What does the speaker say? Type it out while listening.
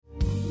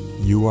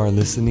You are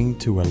listening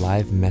to a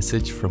live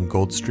message from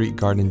Gold Street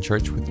Garden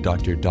Church with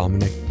Dr.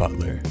 Dominic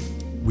Butler.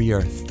 We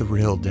are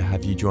thrilled to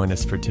have you join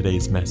us for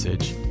today's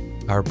message.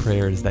 Our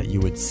prayer is that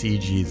you would see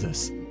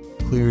Jesus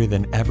clearer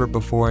than ever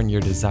before, and your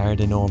desire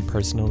to know Him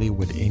personally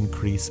would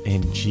increase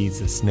in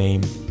Jesus'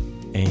 name.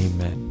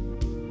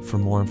 Amen. For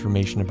more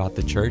information about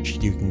the church,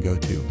 you can go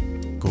to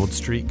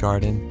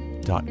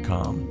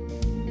goldstreetgarden.com.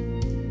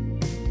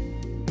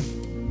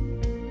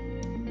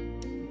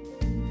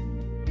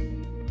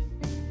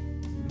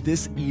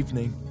 This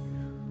evening,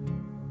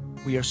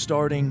 we are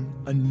starting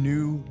a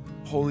new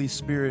Holy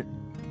Spirit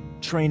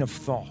train of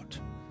thought.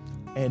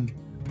 And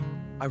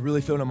I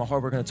really feel in my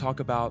heart we're going to talk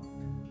about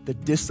the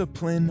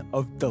discipline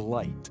of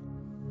delight.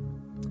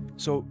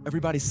 So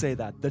everybody say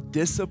that, the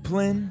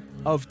discipline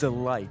of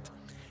delight.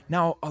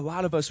 Now, a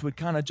lot of us would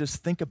kind of just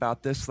think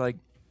about this like,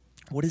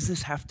 what does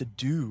this have to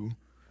do?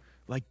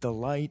 Like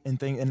delight and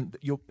thing, and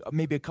you'll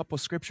maybe a couple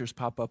scriptures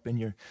pop up in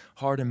your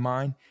heart and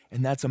mind,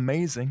 and that's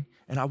amazing.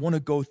 And I want to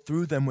go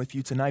through them with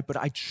you tonight, but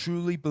I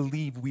truly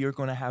believe we are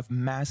going to have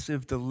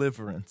massive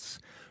deliverance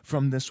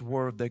from this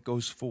word that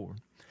goes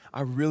forward.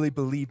 I really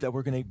believe that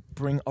we're going to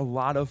bring a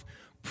lot of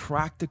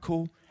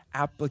practical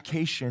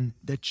application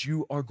that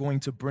you are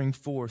going to bring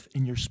forth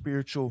in your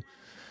spiritual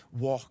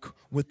walk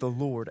with the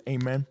Lord.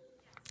 Amen.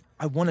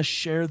 I want to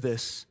share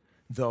this,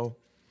 though,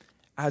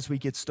 as we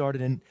get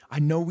started. And I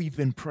know we've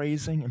been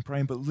praising and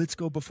praying, but let's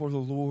go before the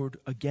Lord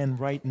again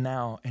right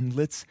now. And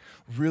let's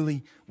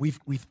really,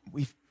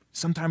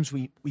 sometimes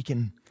we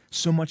can,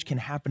 so much can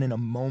happen in a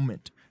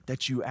moment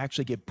that you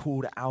actually get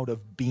pulled out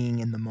of being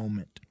in the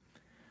moment.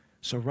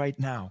 So right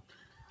now,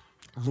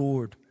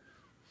 Lord,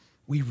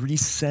 we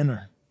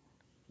recenter.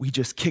 We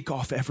just kick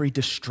off every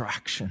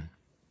distraction,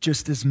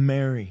 just as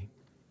Mary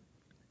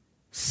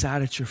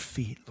sat at your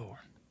feet, Lord.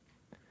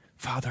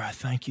 Father, I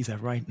thank you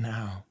that right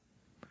now,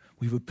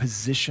 we would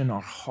position our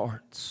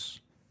hearts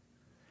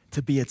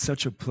to be at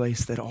such a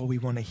place that all we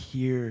want to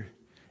hear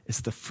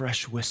is the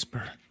fresh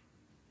whisper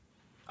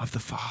of the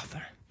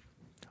Father.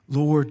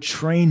 Lord,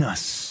 train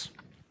us.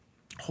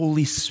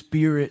 Holy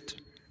Spirit,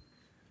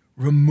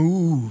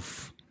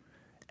 remove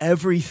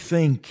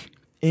everything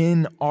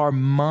in our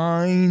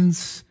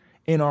minds,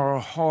 in our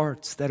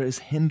hearts that is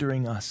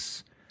hindering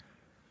us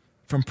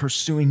from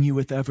pursuing you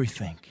with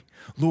everything.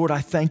 Lord, I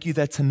thank you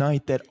that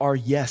tonight that our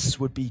yes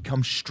would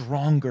become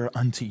stronger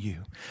unto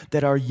you,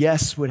 that our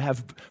yes would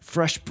have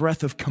fresh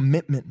breath of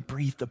commitment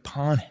breathed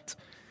upon it.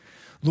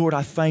 Lord,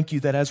 I thank you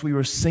that as we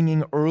were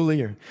singing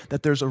earlier,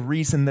 that there's a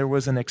reason there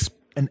was an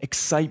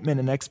excitement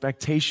and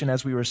expectation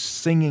as we were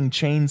singing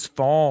chains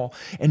fall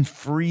and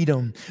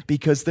freedom,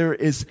 because there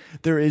is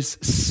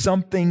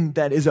something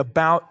that is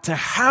about to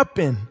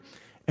happen.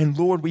 And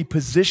Lord, we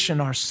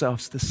position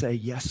ourselves to say,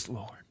 yes,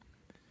 Lord.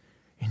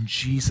 In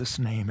Jesus'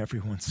 name,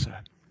 everyone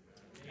said,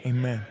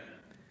 amen.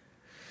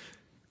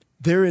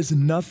 There is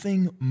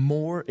nothing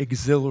more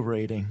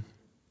exhilarating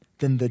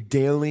than the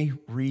daily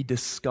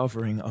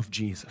rediscovering of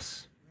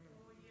Jesus.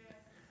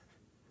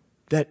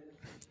 That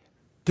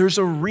there's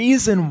a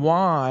reason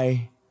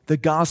why the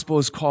gospel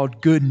is called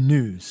good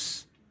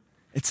news.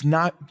 It's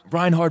not,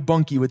 Reinhard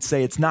Bonnke would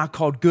say, it's not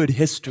called good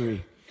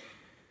history.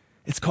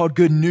 It's called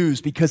good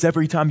news because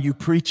every time you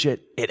preach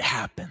it, it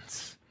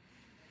happens.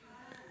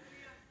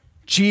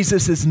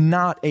 Jesus is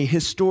not a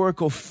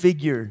historical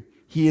figure.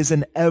 He is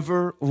an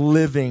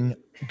ever-living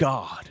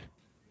God,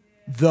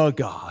 the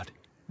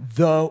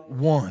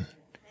one.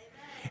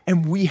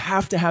 And we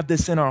have to have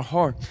this in our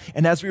heart.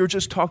 And as we were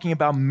just talking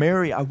about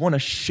Mary, I want to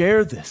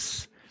share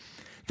this,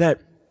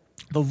 that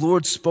the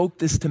Lord spoke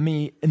this to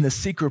me in the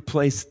secret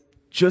place.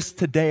 Just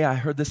today, I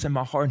heard this in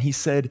my heart, and He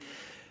said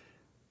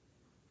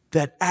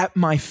that at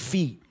my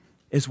feet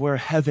is where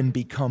heaven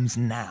becomes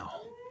now.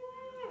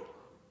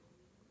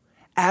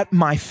 At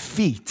my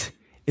feet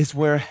is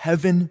where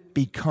heaven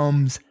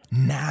becomes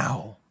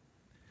now.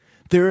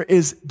 There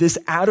is this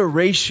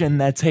adoration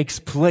that takes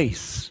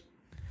place.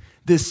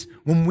 This,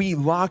 when we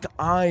lock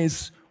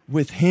eyes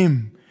with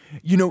Him,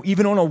 you know,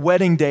 even on a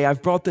wedding day,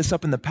 I've brought this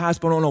up in the past,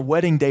 but on a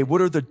wedding day,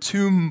 what are the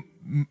two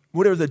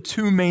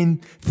main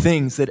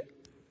things that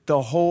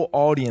the whole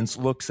audience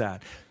looks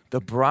at?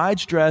 The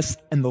bride's dress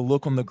and the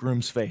look on the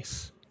groom's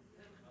face.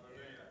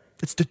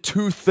 It's the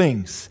two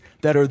things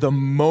that are the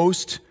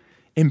most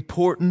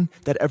important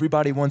that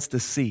everybody wants to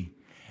see.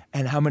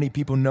 And how many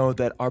people know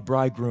that our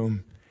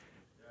bridegroom,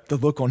 the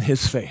look on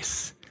his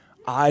face,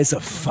 eyes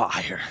of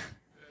fire.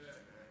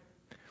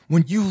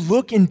 When you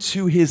look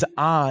into his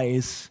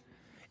eyes,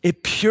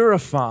 it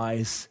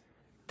purifies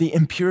the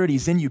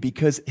impurities in you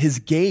because his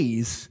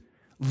gaze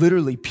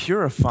literally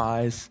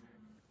purifies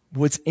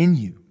what's in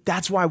you.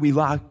 That's why we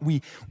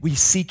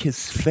seek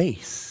his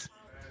face,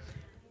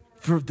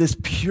 for this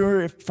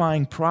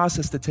purifying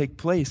process to take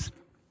place.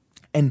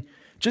 And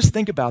just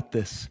think about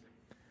this.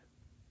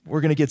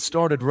 We're going to get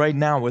started right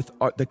now with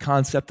the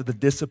concept of the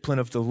discipline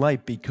of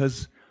delight.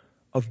 Because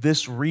of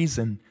this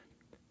reason,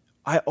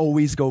 I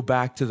always go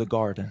back to the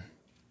garden.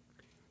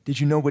 Did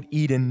you know what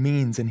Eden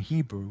means in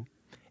Hebrew?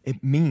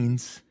 It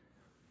means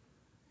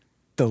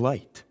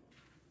delight,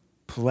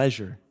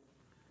 pleasure,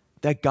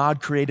 that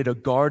God created a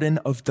garden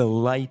of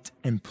delight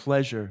and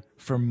pleasure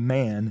for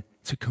man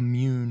to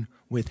commune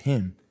with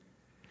him.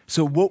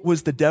 So what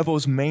was the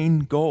devil's main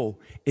goal?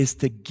 Is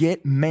to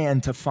get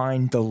man to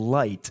find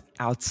delight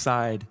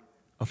outside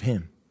of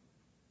him.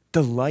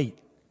 Delighting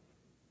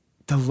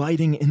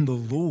in the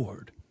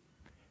Lord.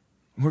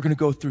 And we're going to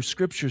go through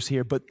scriptures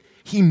here, but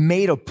he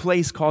made a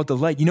place called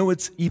delight. You know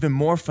what's even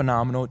more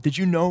phenomenal? Did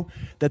you know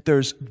that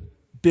there's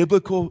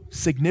biblical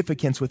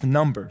significance with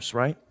numbers,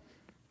 right?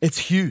 It's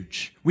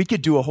huge. We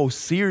could do a whole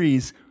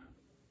series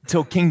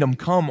till kingdom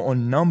come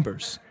on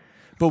numbers.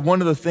 But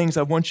one of the things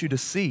I want you to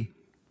see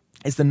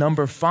is the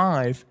number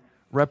 5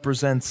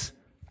 represents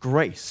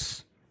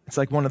grace. It's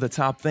like one of the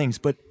top things.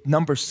 But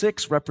number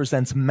 6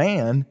 represents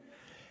man,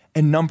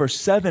 and number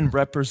 7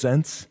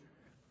 represents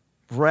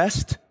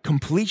rest,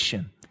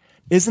 completion.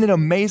 Isn't it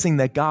amazing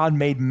that God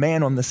made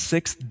man on the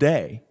 6th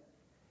day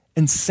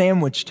and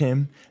sandwiched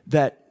him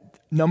that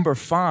number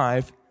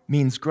 5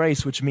 means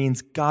grace, which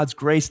means God's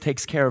grace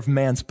takes care of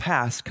man's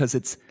past because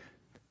it's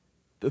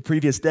the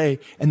previous day,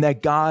 and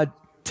that God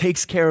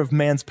takes care of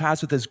man's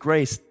past with his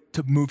grace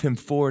to move him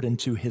forward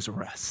into his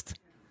rest.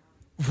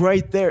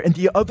 Right there. And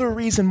the other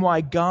reason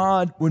why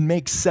God would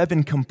make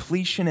 7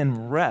 completion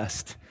and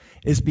rest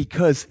is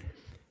because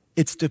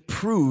it's to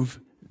prove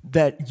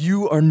that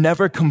you are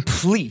never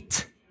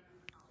complete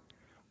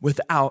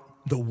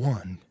without the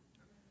one.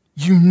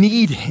 You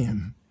need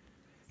him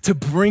to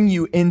bring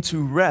you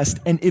into rest.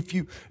 And if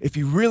you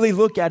really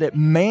look at it,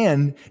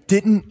 man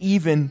didn't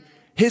even,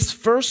 his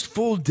first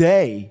full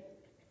day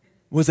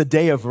was a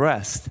day of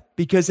rest,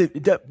 because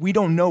we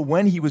don't know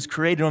when he was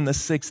created on the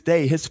 6th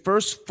day. His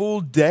first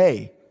full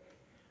day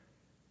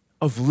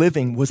of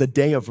living was a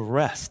day of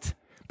rest,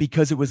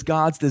 because it was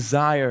God's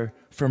desire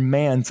for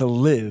man to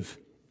live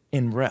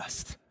in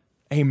rest.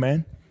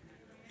 Amen?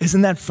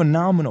 Isn't that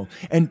phenomenal?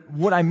 And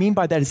what I mean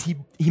by that is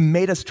he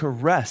made us to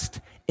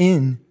rest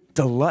in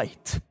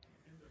delight.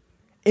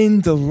 In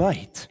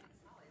delight.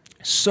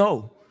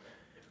 So,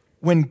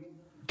 when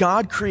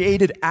God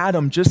created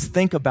Adam, just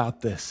think about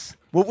this.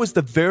 What was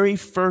the very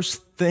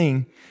first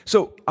thing?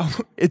 So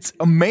it's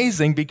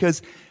amazing,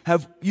 because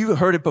have you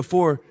heard it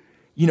before?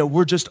 You know,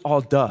 we're just all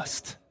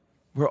dust.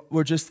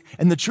 We're just,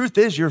 and the truth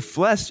is, your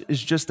flesh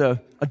is just a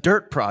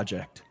dirt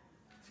project.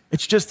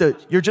 It's just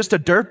you're just a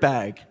dirt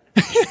bag.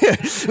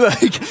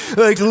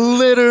 like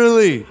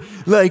literally,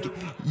 like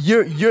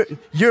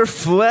your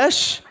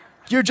flesh,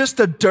 you're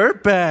just a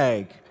dirt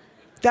bag.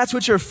 That's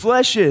what your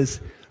flesh is.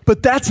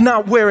 But that's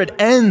not where it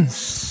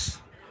ends.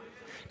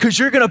 Because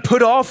you're going to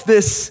put off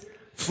this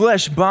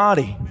flesh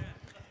body,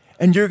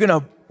 and you're going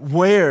to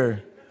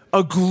wear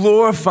a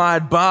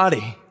glorified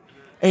body.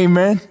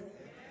 Amen?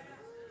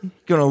 You're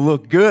going to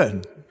look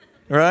good,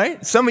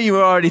 right? Some of you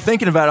are already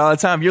thinking about it all the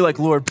time. You're like,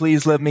 Lord,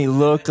 please let me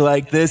look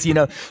like this,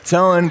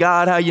 telling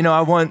God how,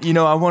 I want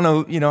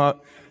to,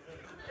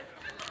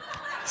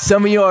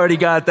 Some of you already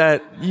got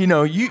that, you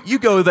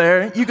go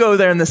there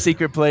in the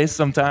secret place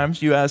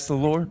sometimes. You ask the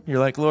Lord, you're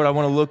like, Lord, I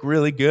want to look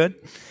really good,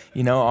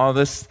 all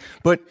this.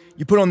 But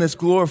you put on this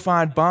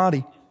glorified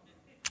body.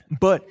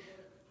 But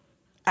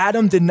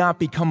Adam did not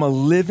become a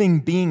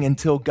living being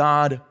until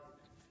God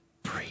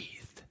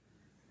breathed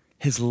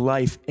his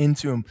life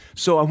into him.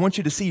 So I want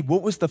you to see,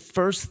 what was the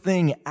first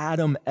thing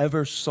Adam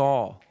ever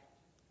saw?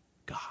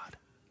 God.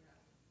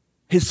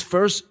 His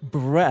first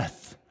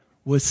breath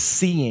was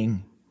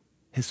seeing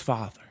his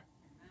Father.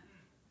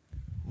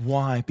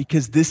 Why?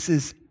 Because this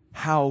is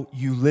how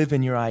you live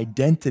in your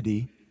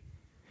identity.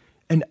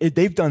 And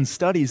they've done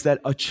studies that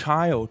a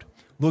child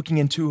looking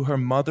into her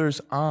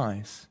mother's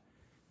eyes,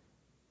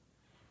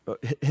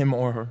 him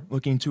or her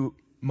looking into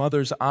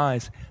mother's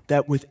eyes,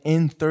 that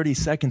within 30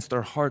 seconds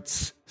their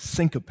hearts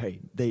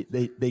syncopate.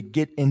 They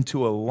get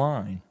into a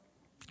line.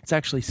 It's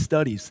actually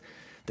studies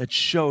that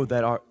show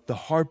that the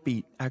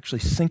heartbeat actually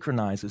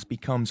synchronizes,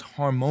 becomes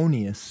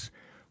harmonious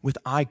with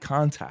eye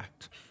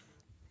contact.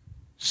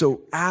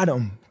 So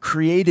Adam,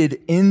 created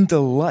in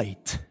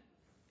delight,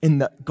 in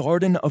the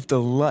garden of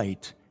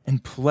delight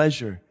and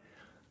pleasure,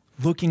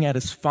 looking at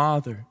his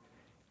Father,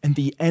 and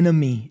the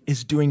enemy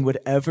is doing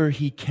whatever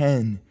he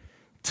can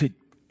to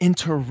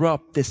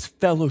interrupt this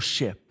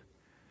fellowship.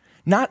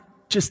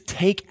 Not just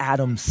take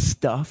Adam's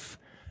stuff,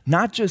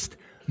 not just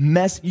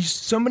mess.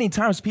 So many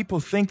times people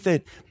think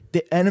that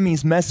the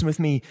enemy's messing with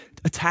me,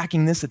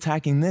 attacking this.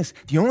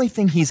 The only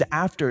thing he's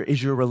after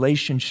is your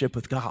relationship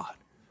with God.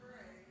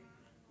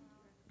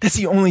 That's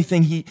the only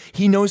thing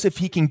he knows. If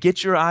he can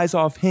get your eyes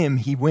off him,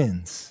 he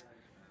wins.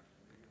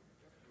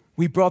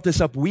 We brought this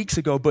up weeks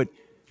ago, but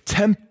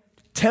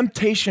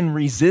temptation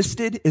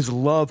resisted is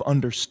love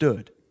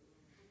understood.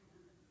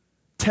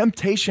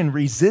 Temptation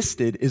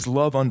resisted is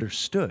love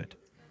understood.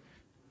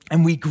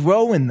 And we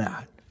grow in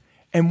that.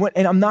 And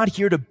I'm not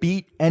here to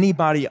beat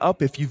anybody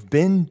up if you've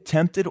been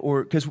tempted,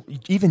 or because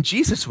even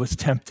Jesus was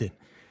tempted.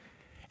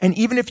 And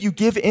even if you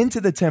give into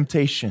the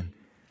temptation,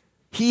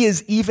 he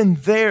is even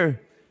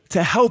there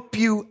to help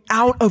you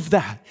out of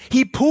that.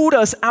 He pulled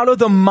us out of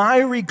the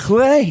miry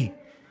clay.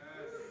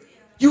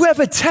 You have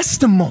a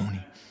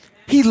testimony.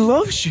 He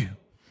loves you.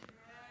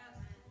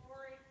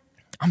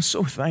 I'm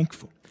so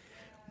thankful.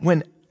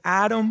 When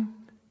Adam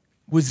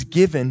was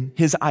given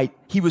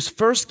he was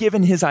first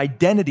given his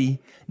identity,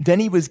 then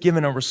he was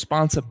given a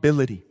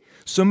responsibility.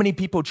 So many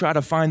people try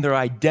to find their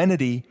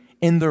identity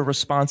in their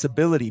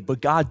responsibility,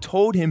 but God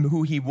told him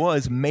who he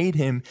was, made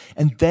him,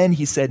 and then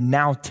he said,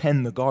 now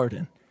tend the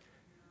garden.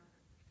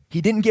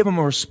 He didn't give him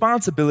a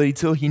responsibility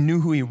till he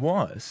knew who he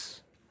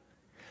was.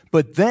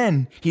 But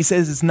then he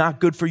says it's not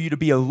good for you to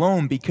be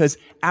alone, because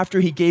after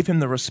he gave him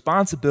the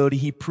responsibility,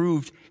 he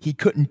proved he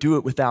couldn't do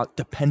it without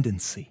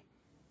dependency.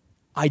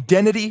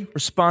 Identity,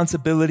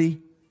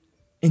 responsibility,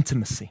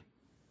 intimacy.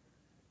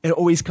 It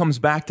always comes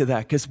back to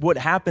that, because what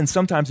happens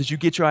sometimes is you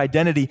get your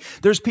identity.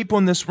 There's people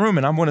in this room,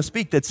 and I want to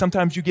speak, that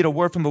sometimes you get a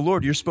word from the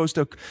Lord.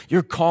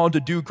 You're called to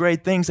do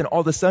great things, and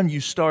all of a sudden you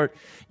start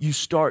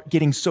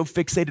getting so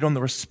fixated on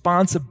the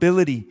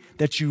responsibility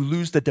that you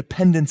lose the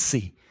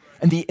dependency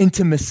and the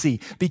intimacy,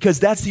 because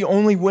that's the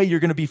only way you're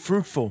going to be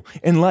fruitful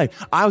in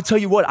life. I'll tell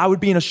you what, I would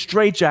be in a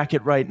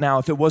straitjacket right now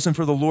if it wasn't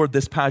for the Lord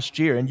this past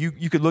year. And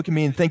you could look at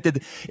me and think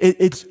that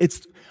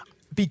it's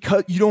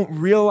because you don't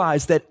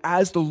realize that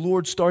as the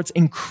Lord starts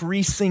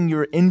increasing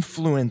your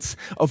influence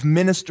of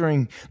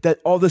ministering, that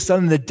all of a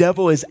sudden the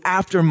devil is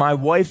after my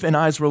wife and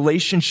I's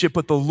relationship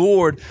with the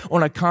Lord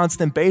on a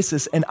constant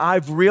basis. And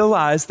I've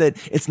realized that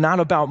it's not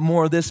about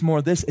more of this,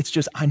 it's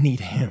just I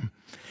need him.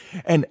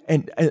 And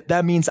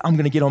that means I'm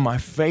going to get on my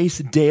face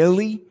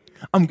daily.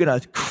 I'm going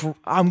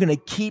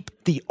to keep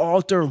the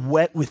altar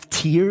wet with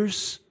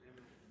tears.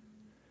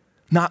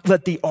 Not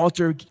let the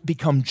altar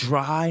become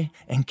dry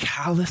and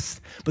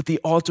calloused, but the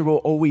altar will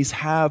always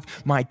have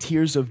my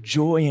tears of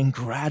joy and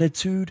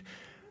gratitude.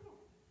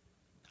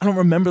 I don't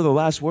remember the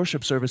last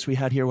worship service we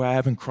had here where I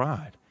haven't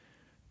cried.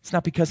 It's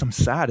not because I'm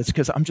sad. It's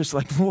because I'm just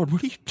like, Lord,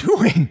 what are you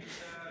doing?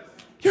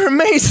 You're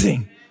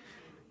amazing.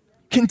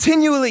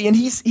 Continually, and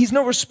he's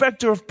no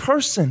respecter of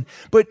person,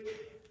 but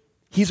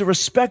he's a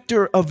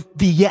respecter of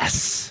the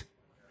yes.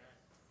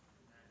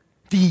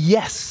 The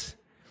yes.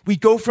 We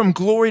go from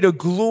glory to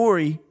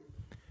glory,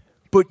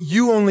 but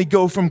you only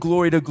go from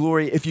glory to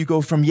glory if you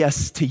go from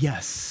yes to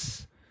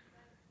yes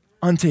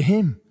unto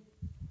him.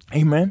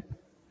 Amen.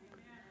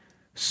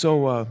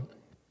 So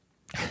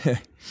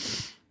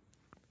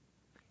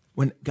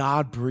when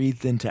God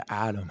breathed into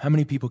Adam, how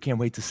many people can't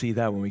wait to see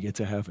that when we get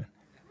to heaven?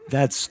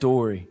 That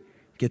story.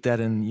 Get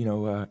that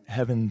in,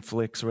 heaven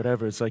flicks or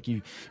whatever. It's like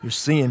you're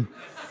seeing.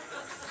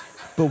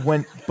 But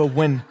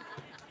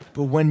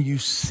when you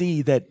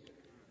see that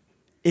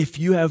if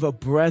you have a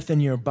breath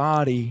in your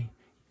body,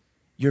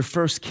 your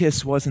first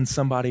kiss wasn't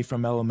somebody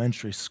from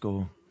elementary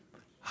school,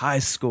 high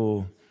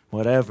school,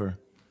 whatever.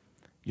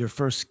 Your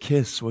first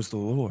kiss was the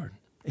Lord.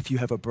 If you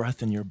have a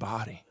breath in your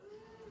body,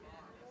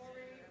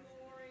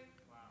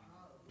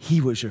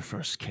 he was your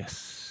first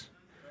kiss.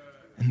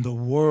 And the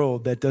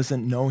world that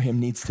doesn't know him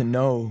needs to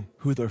know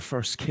who their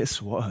first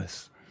kiss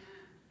was.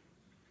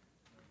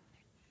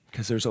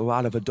 Because there's a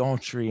lot of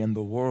adultery in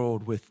the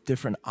world with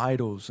different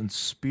idols and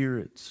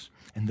spirits.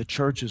 And the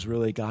church has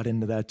really got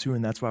into that too,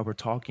 and that's why we're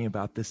talking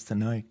about this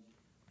tonight.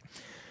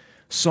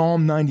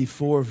 Psalm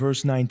 94,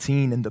 verse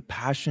 19, in the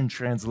Passion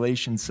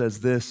Translation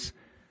says this.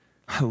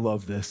 I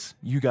love this.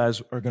 You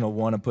guys are going to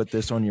want to put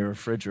this on your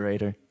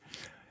refrigerator.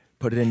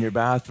 Put it in your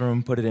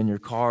bathroom, put it in your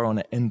car on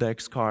an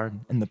index card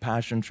in the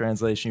Passion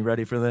Translation. You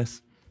ready for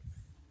this?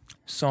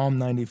 Psalm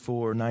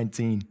 94,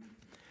 19.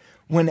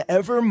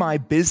 Whenever my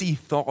busy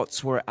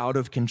thoughts were out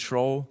of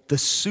control, the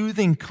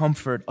soothing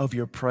comfort of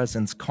your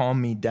presence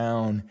calmed me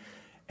down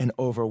and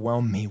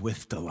overwhelmed me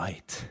with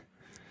delight.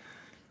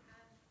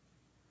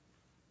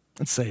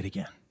 Let's say it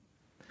again.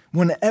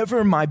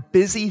 Whenever my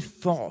busy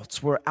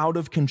thoughts were out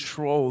of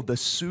control, the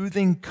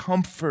soothing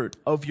comfort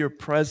of your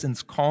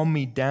presence calmed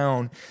me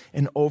down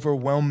and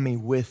overwhelmed me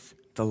with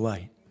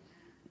delight.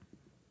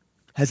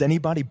 Has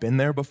anybody been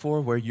there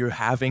before where you're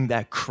having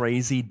that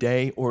crazy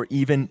day, or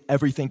even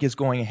everything is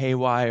going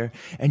haywire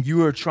and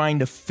you are trying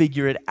to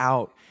figure it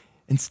out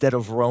instead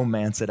of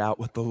romance it out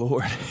with the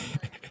Lord?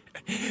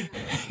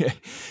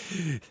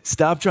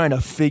 Stop trying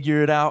to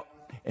figure it out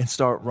and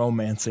start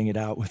romancing it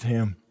out with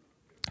him.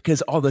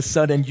 Because all of a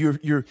sudden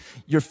you're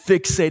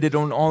fixated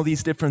on all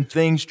these different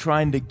things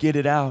trying to get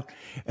it out.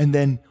 And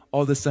then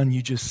all of a sudden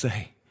you just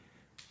say,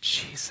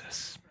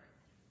 Jesus.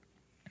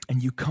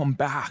 And you come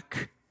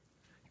back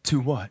to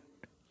what?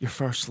 Your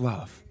first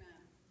love.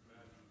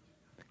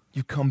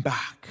 You come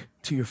back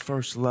to your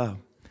first love.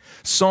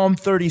 Psalm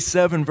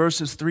 37,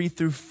 verses 3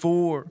 through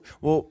 4.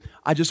 Well,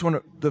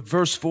 the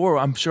verse 4,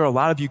 I'm sure a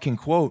lot of you can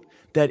quote,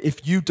 that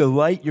if you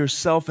delight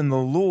yourself in the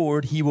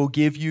Lord, he will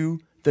give you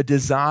the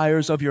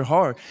desires of your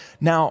heart.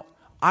 Now,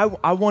 I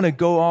want to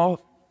go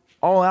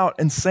all out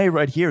and say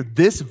right here,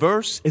 this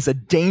verse is a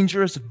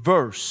dangerous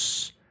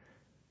verse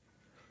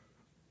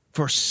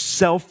for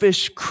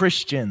selfish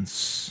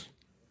Christians,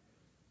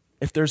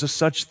 if there's a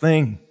such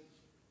thing.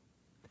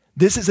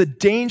 This is a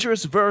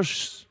dangerous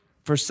verse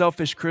for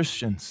selfish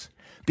Christians,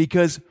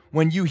 because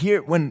when you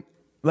hear,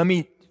 let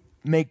me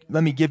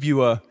give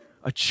you a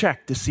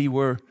check to see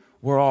where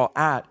we're all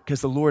at,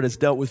 because the Lord has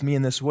dealt with me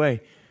in this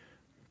way.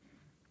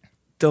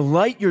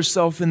 Delight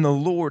yourself in the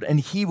Lord, and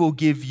he will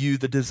give you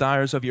the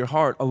desires of your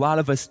heart. A lot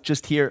of us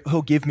just hear,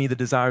 he'll give me the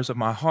desires of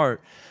my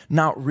heart,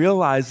 not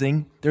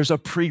realizing there's a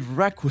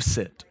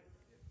prerequisite,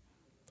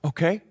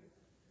 okay?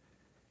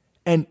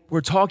 And we're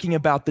talking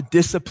about the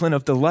discipline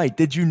of delight.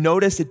 Did you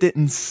notice it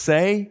didn't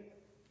say,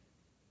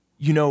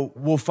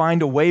 we'll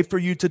find a way for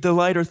you to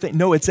delight or think?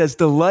 No, it says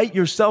delight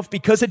yourself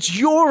because it's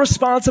your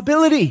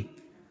responsibility.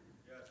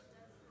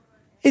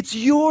 It's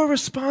your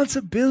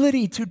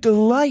responsibility to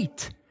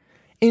delight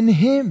in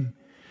him,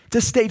 to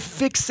stay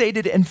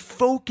fixated and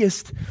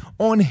focused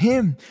on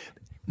him.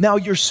 Now,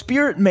 your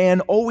spirit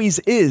man always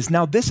is.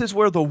 Now, this is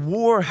where the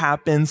war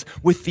happens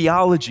with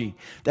theology,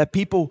 that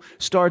people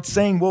start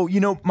saying, well,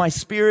 my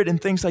spirit and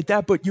things like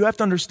that. But you have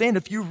to understand,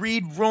 if you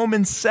read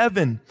Romans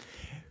 7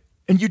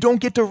 and you don't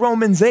get to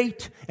Romans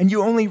 8 and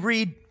you only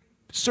read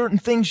certain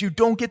things, you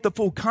don't get the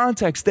full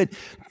context, that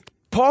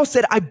Paul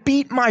said, I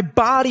beat my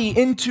body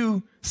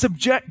into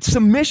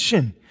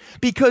submission.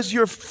 Because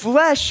your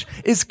flesh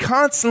is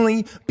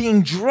constantly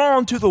being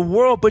drawn to the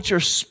world, but your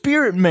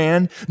spirit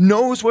man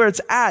knows where it's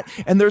at.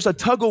 And there's a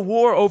tug of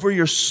war over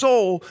your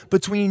soul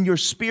between your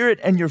spirit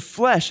and your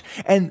flesh.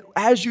 And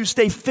as you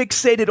stay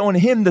fixated on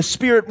him, the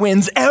spirit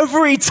wins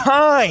every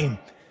time.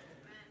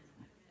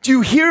 Do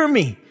you hear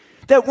me?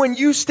 That when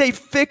you stay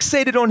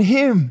fixated on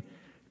him,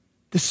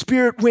 the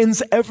spirit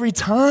wins every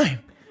time.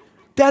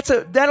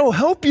 That'll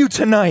help you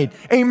tonight.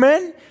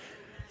 Amen?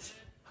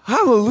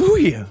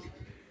 Hallelujah.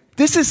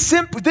 This is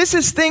simple. This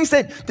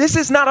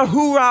is not a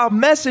hoorah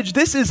message.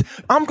 This is,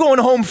 I'm going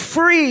home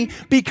free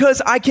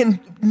because I can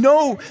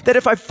know that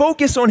if I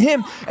focus on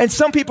him, and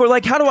some people are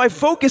like, how do I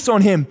focus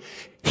on him?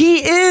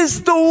 He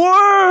is the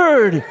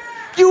Word.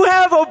 You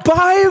have a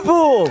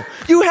Bible.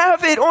 You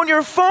have it on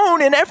your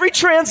phone in every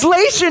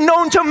translation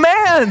known to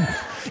man.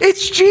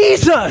 It's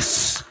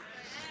Jesus.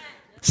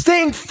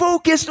 Staying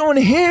focused on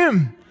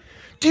him.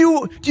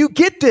 Do you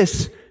get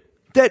this?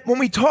 That when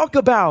we talk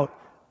about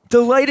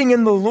delighting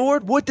in the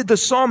Lord, what did the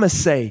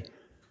psalmist say?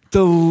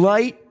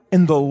 Delight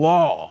in the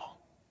law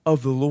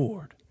of the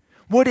Lord.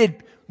 What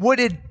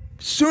did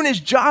soon as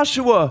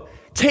Joshua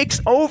takes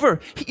over,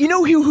 you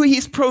know who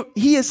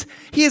he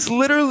is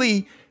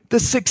literally the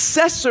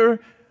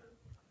successor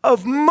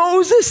of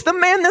Moses, the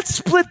man that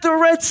split the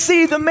Red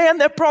Sea, the man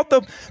that brought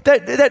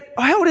that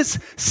held his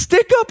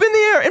stick up in the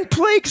air and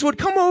plagues would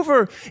come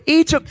over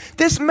Egypt.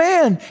 This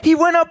man, he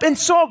went up and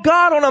saw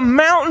God on a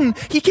mountain.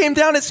 He came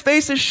down, his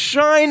face is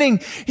shining.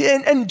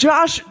 And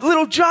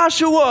little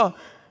Joshua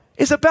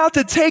is about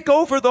to take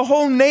over the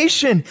whole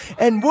nation.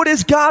 And what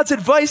is God's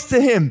advice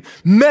to him?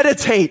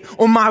 Meditate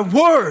on my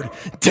word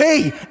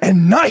day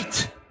and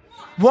night.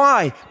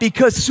 Why?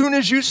 Because soon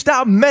as you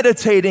stop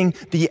meditating,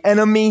 the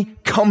enemy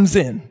comes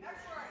in.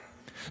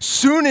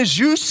 Soon as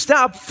you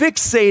stop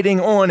fixating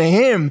on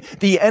him,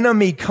 the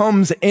enemy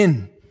comes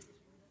in.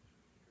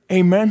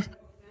 Amen?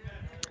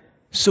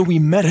 So we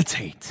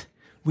meditate.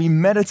 We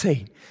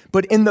meditate.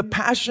 But in the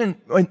Passion,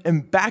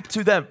 and back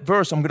to that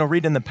verse, I'm going to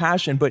read in the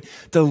Passion, but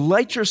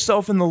delight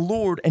yourself in the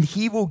Lord and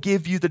he will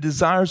give you the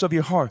desires of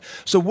your heart.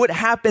 So what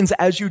happens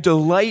as you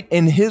delight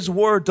in his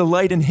word,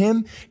 delight in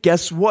him?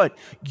 Guess what?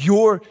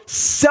 Your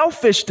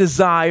selfish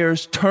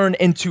desires turn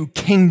into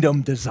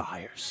kingdom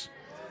desires.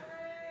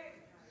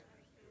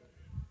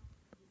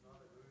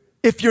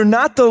 If you're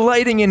not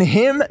delighting in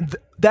him,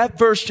 that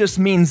verse just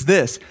means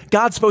this.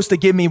 God's supposed to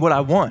give me what I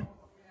want.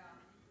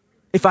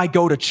 If I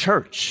go to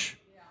church.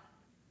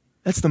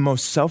 That's the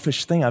most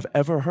selfish thing I've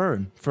ever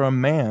heard for a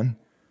man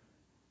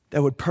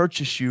that would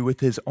purchase you with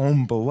his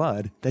own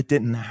blood that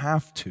didn't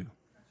have to.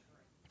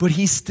 But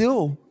he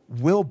still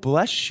will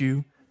bless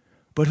you,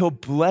 but he'll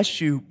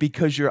bless you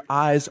because your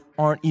eyes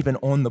aren't even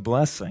on the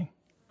blessing.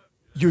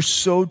 You're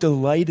so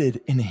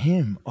delighted in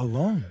him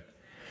alone.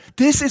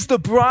 This is the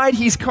bride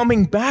he's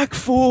coming back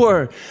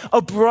for.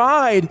 A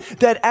bride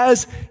that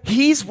as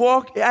he's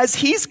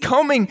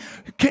coming,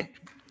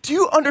 do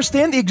you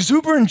understand the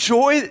exuberant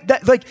joy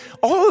that, like,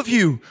 all of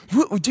you,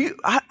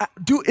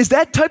 is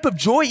that type of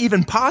joy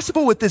even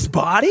possible with this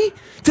body?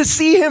 To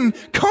see him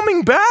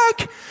coming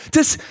back,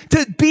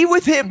 to be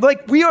with him,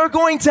 like we are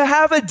going to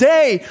have a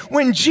day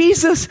when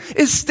Jesus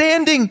is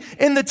standing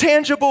in the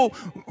tangible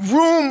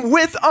room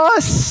with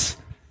us.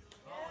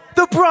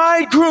 The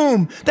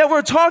bridegroom that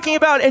we're talking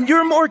about, and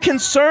you're more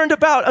concerned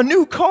about a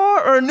new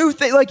car or a new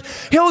thing. Like,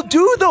 he'll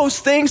do those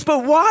things,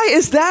 but why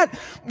is that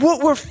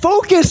what we're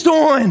focused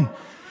on?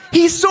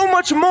 He's so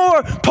much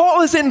more.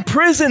 Paul is in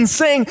prison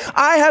saying,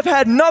 I have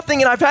had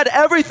nothing and I've had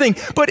everything.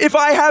 But if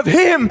I have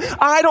him,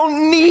 I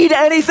don't need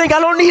anything. I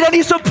don't need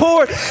any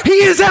support. He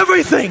is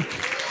everything.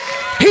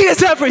 He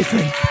is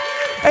everything.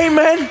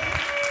 Amen.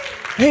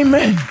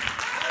 Amen.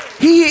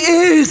 He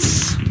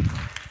is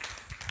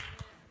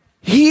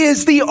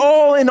the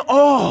all in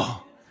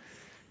all.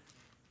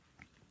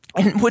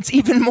 And what's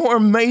even more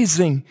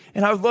amazing,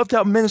 and I loved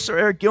how Minister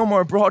Eric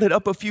Gilmore brought it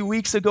up a few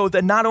weeks ago,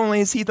 that not only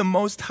is he the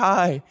Most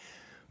High,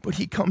 but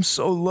he comes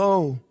so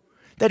low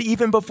that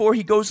even before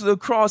he goes to the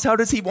cross, how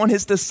does he want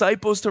his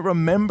disciples to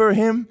remember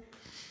him?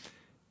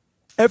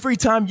 Every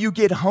time you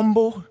get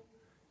humble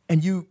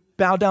and you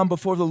bow down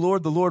before the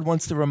Lord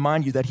wants to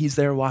remind you that he's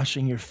there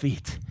washing your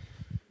feet.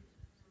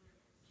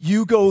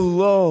 You go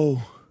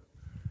low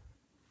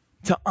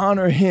to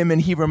honor him, and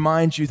he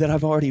reminds you that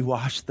I've already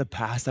washed the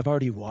past. I've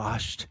already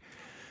washed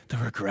the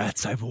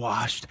regrets. I've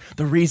washed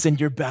the reason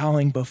you're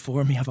bowing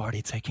before me. I've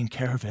already taken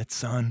care of it,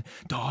 son,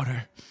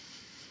 daughter.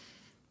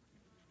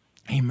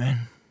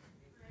 Amen.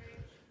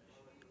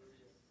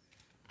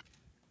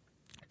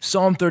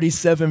 Psalm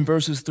 37,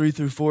 verses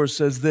 3-4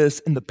 says this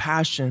in the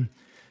Passion: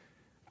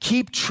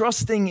 keep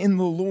trusting in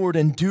the Lord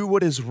and do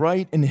what is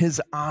right in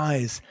his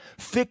eyes.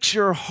 Fix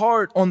your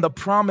heart on the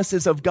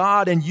promises of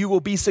God and you will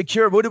be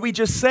secure. What did we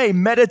just say?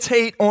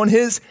 Meditate on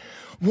his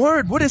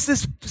word. What does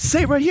this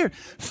say right here?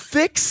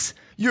 Fix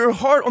your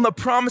heart on the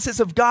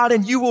promises of God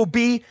and you will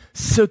be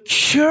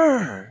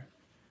secure.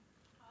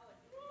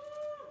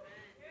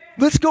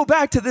 Let's go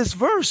back to this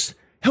verse.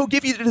 He'll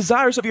give you the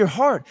desires of your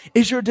heart.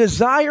 Is your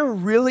desire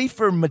really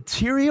for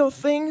material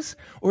things,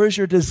 or is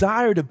your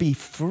desire to be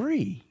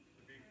free?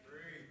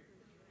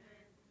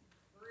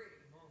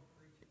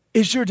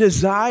 Is your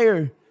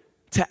desire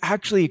to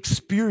actually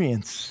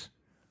experience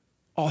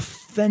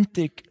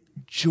authentic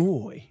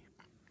joy?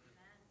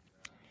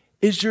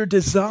 Is your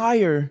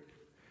desire,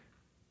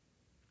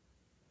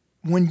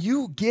 when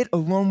you get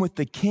alone with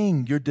the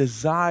King, your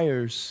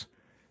desires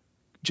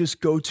just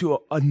go to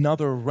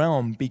another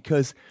realm,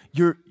 because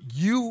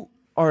you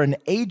are an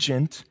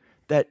agent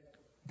that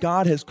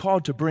God has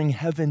called to bring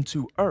heaven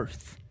to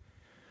earth.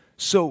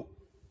 So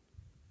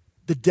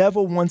the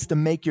devil wants to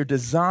make your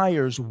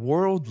desires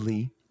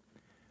worldly,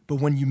 but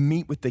when you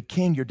meet with the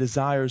King, your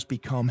desires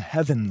become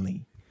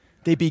heavenly.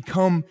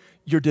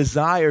 Your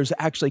desires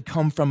actually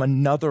come from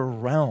another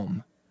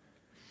realm.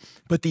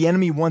 But the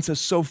enemy wants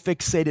us so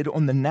fixated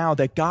on the now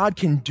that God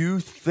can do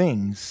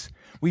things.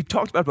 We've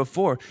talked about it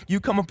before. You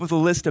come up with a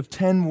list of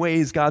 10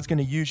 ways God's going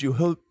to use you.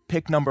 He'll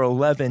pick number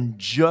 11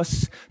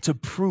 just to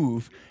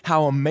prove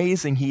how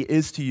amazing he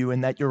is to you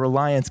and that your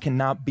reliance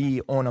cannot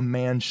be on a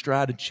man's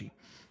strategy.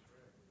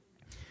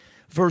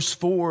 Verse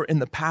 4 in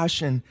the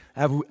Passion,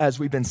 as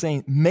we've been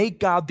saying, make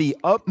God the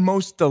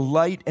utmost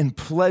delight and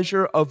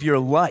pleasure of your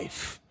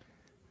life.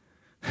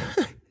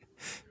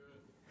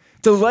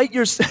 Delight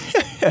yourself.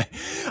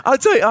 I'll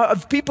tell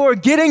you, people are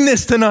getting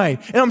this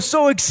tonight, and I'm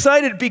so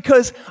excited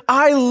because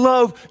I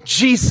love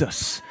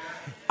Jesus.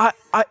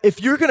 If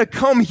you're going to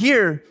come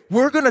here,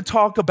 we're going to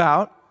talk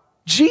about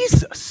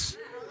Jesus.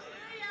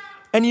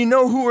 And you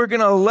know who we're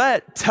going to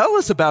let tell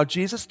us about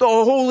Jesus? The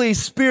Holy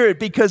Spirit,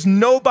 because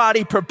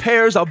nobody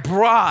prepares a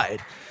bride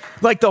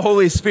like the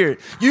Holy Spirit.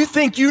 You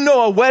think you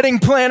know a wedding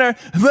planner?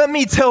 Let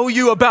me tell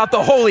you about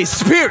the Holy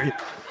Spirit.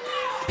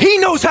 He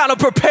knows how to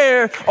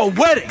prepare a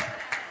wedding.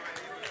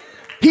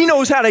 He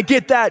knows how to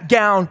get that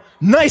gown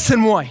nice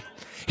and white.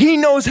 He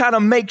knows how to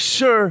make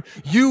sure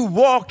you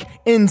walk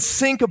in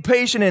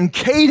syncopation and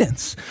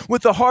cadence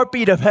with the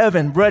heartbeat of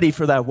heaven, ready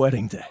for that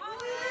wedding day.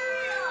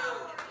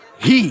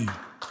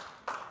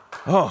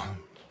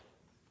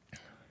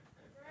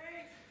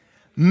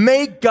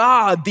 Make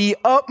God the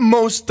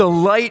utmost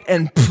delight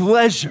and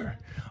pleasure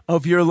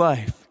of your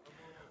life.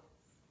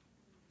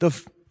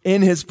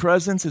 In his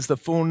presence is the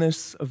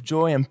fullness of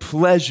joy and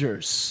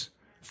pleasures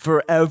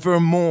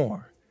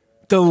forevermore.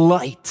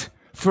 Delight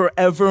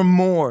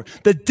forevermore.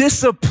 The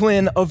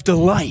discipline of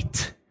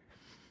delight.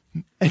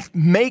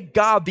 Make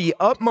God the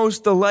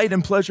utmost delight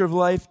and pleasure of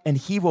life, and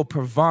he will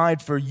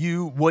provide for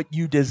you what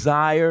you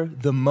desire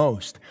the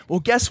most. Well,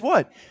 guess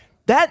what?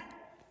 That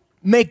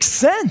makes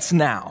sense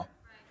now.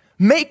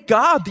 Make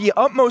God the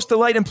utmost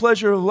delight and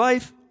pleasure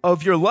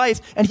of your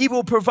life, and he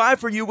will provide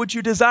for you what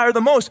you desire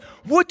the most.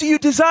 What do you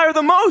desire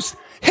the most?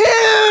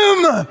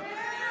 Him!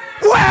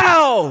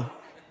 Wow!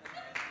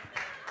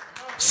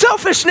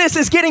 Selfishness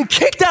is getting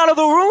kicked out of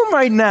the room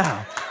right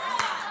now.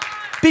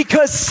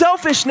 Because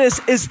selfishness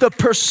is the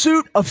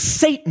pursuit of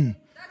Satan.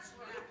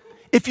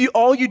 If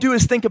all you do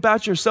is think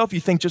about yourself,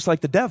 you think just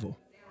like the devil.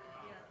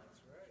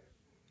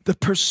 The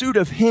pursuit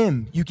of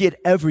him, you get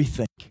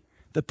everything.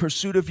 The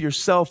pursuit of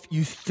yourself,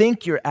 you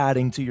think you're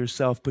adding to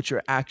yourself, but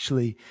you're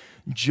actually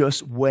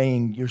just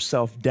weighing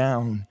yourself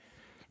down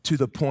to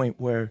the point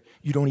where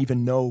you don't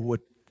even know what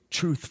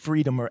truth,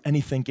 freedom, or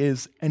anything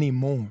is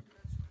anymore.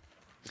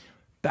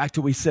 Back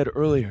to what we said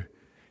earlier,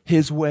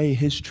 his way,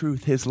 his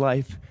truth, his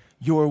life,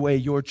 your way,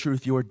 your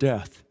truth, your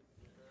death.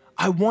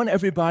 I want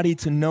everybody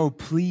to know,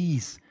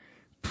 please,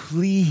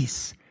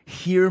 please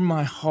hear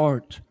my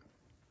heart.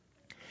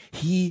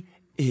 He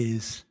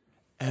is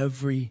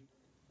everything.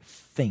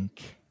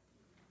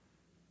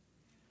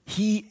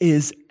 He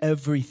is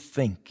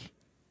everything.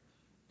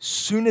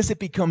 Soon as it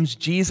becomes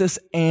Jesus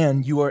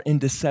and, you are in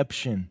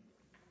deception.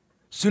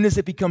 Soon as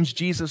it becomes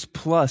Jesus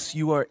plus,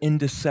 you are in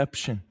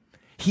deception.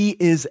 He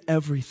is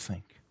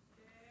everything.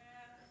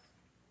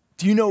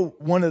 Do you know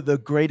one of the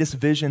greatest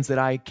visions that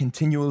I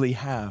continually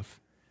have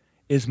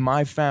is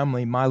my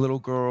family, my little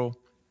girl,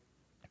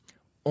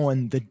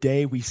 on the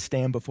day we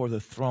stand before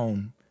the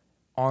throne,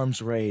 arms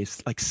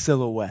raised like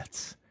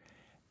silhouettes,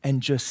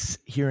 and just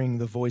hearing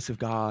the voice of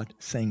God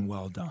saying,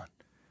 well done.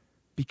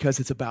 Because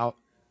it's about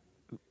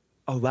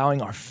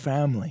allowing our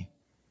family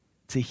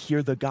to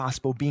hear the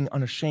gospel, being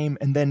unashamed.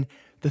 And then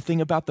the thing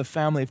about the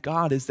family of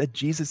God is that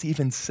Jesus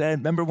even said,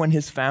 remember when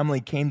his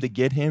family came to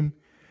get him?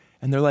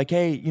 And they're like,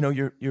 hey,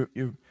 your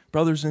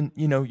brothers and,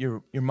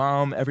 your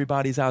mom,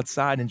 everybody's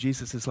outside. And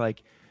Jesus is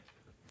like,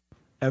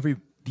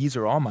 these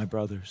are all my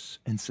brothers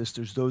and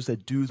sisters, those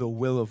that do the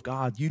will of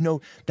God.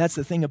 That's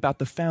the thing about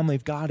the family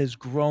of God is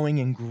growing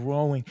and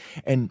growing.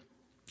 And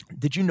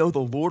did you know the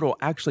Lord will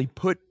actually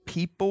put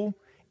people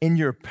in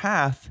your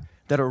path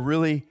that are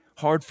really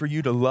hard for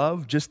you to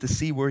love just to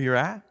see where you're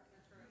at?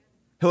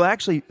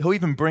 He'll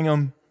even bring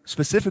them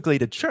specifically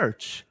to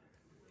church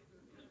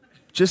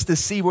just to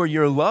see where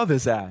your love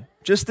is at,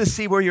 just to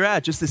see where you're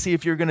at, just to see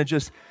if you're going to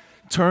just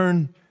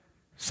turn.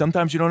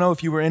 Sometimes you don't know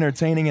if you were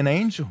entertaining an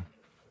angel.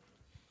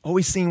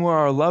 Always seeing where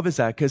our love is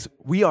at, because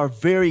we are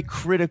very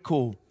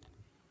critical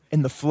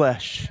in the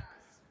flesh.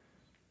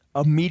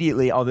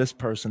 Immediately, oh, this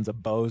person's a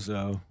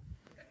bozo.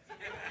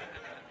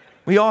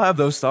 We all have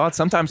those thoughts.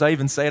 Sometimes I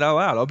even say it out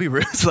loud. I'll be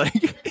real. It's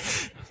like,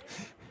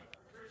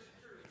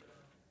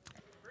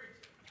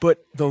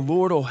 but the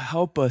Lord will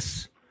help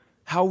us.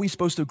 How are we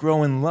supposed to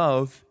grow in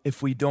love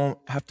if we don't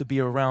have to be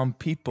around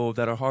people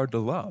that are hard to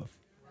love?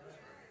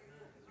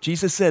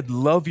 Jesus said,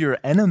 love your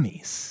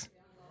enemies.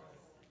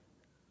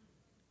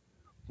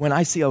 When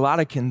I see a lot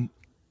of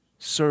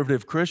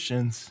conservative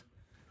Christians,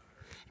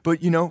 but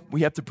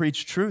we have to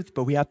preach truth,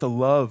 but we have to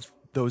love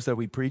those that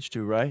we preach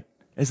to, right?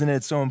 Isn't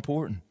it so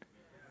important?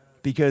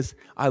 Because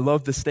I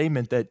love the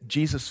statement that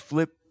Jesus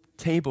flipped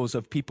tables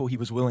of people he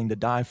was willing to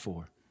die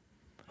for.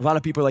 A lot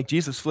of people are like,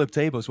 Jesus flipped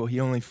tables. Well, he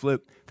only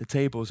flipped the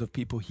tables of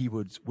people he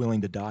was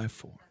willing to die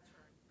for.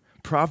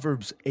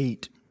 Proverbs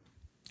 8.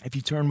 If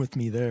you turn with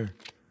me there.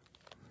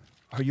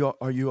 Are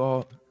you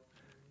all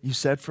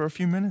set for a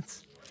few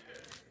minutes?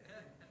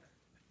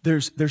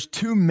 There's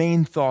two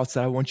main thoughts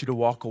that I want you to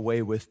walk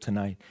away with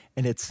tonight,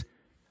 and it's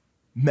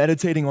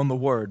meditating on the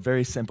Word.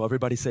 Very simple.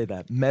 Everybody say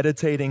that.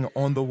 Meditating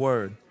on the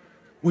Word,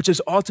 which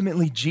is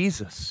ultimately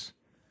Jesus.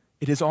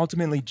 It is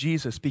ultimately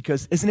Jesus,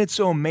 because isn't it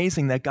so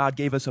amazing that God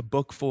gave us a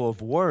book full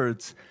of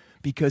words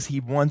because he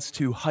wants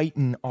to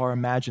heighten our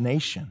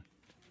imagination.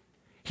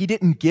 He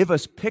didn't give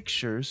us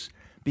pictures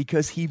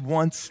because he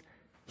wants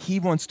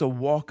to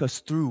walk us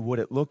through what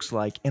it looks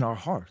like in our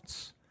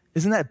hearts.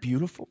 Isn't that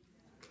beautiful?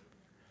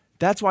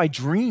 That's why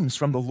dreams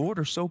from the Lord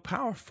are so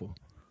powerful.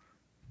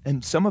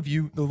 And some of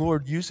you, the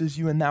Lord uses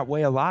you in that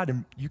way a lot,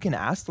 and you can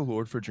ask the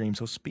Lord for dreams.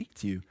 He'll speak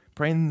to you.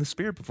 Pray in the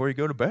Spirit before you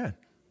go to bed.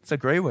 It's a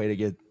great way to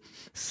get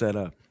set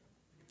up.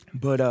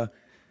 But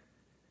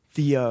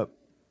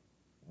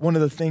one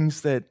of the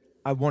things that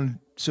I wanted,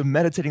 so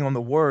meditating on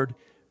the Word,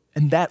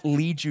 and that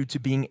leads you to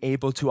being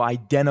able to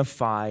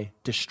identify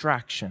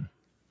distraction.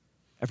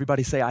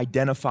 Everybody say,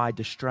 identify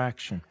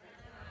distraction.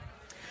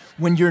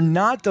 When you're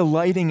not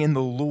delighting in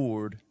the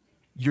Lord,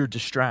 you're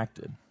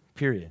distracted,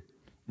 period.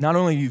 Not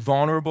only are you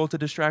vulnerable to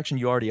distraction,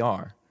 you already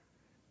are.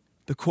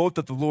 The quote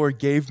that the Lord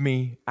gave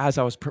me as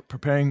I was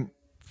preparing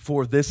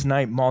for this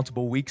night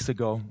multiple weeks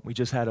ago, we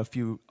just had a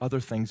few other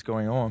things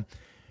going on.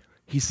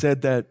 He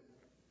said that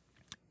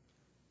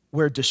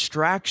where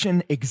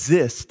distraction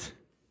exists,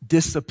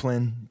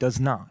 discipline does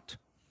not.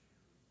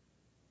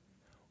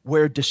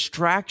 Where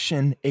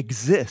distraction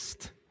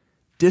exists,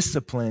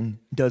 discipline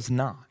does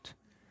not.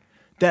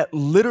 That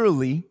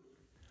literally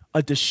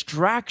a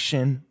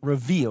distraction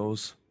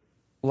reveals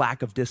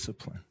lack of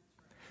discipline.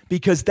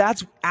 Because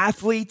that's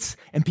athletes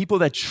and people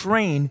that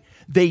train,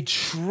 they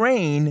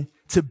train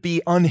to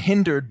be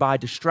unhindered by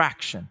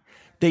distraction.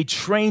 They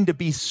train to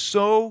be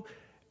so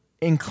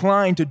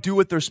inclined to do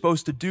what they're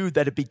supposed to do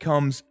that it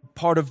becomes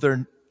part of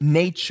their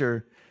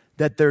nature,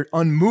 that they're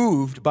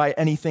unmoved by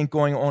anything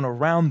going on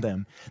around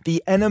them.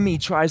 The enemy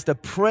tries to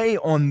prey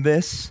on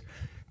this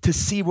to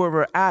see where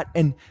we're at,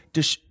 and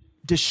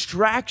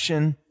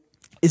distraction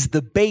is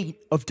the bait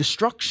of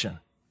destruction.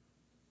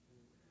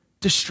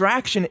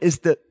 Distraction is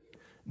the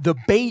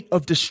bait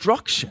of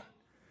destruction.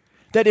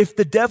 That if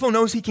the devil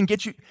knows he can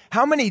get you,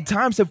 how many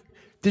times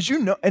did you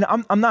know, and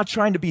I'm not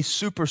trying to be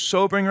super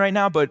sobering right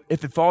now, but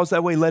if it falls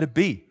that way, let it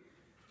be.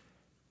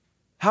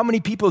 How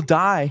many people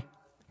die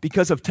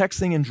because of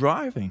texting and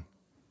driving?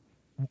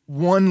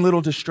 One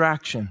little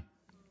distraction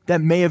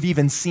that may have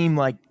even seemed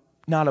like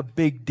not a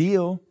big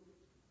deal,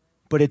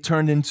 but it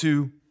turned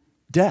into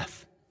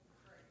death.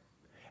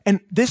 And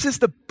this is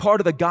the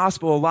part of the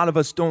gospel a lot of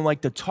us don't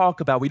like to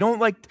talk about.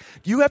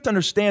 You have to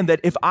understand that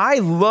if I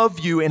love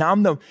you and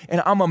I'm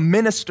a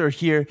minister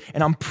here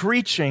and I'm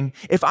preaching,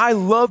 if I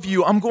love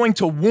you, I'm going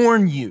to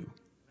warn you.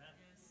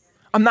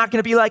 I'm not going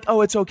to be like,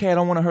 oh, it's okay, I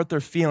don't want to hurt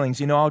their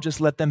feelings. I'll just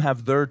let them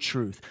have their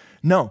truth.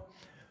 No,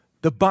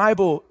 the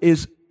Bible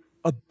is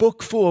a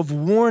book full of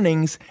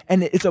warnings,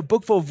 and it's a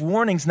book full of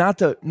warnings not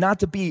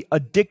to be a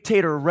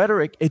dictator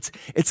rhetoric.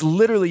 It's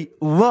literally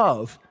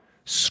love.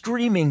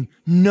 Screaming,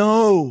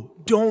 no,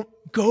 don't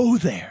go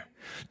there.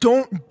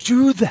 Don't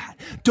do that.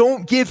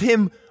 Don't give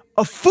him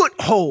a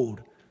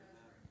foothold.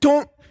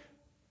 Don't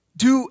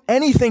do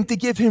anything to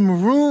give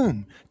him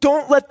room.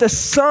 Don't let the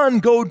sun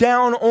go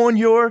down on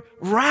your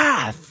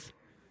wrath.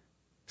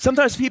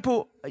 Sometimes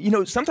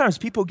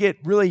people get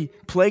really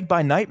plagued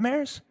by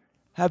nightmares.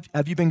 Have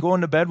you been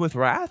going to bed with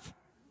wrath?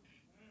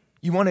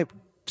 You want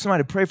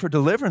somebody to pray for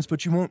deliverance,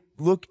 but you won't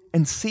look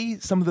and see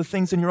some of the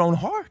things in your own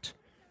heart.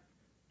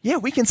 Yeah,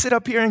 we can sit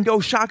up here and go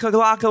shaka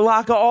laka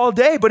laka all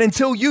day, but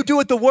until you do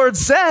what the word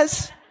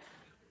says,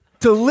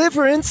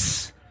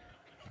 deliverance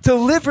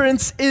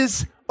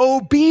is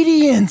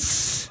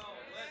obedience.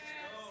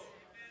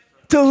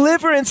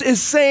 Deliverance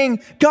is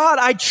saying, God,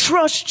 I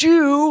trust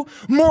you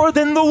more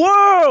than the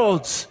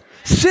world's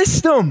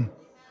system.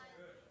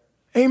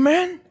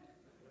 Amen?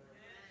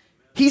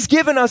 He's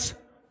given us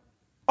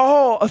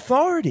all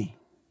authority.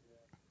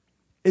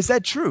 Is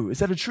that true? Is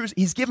that a truth?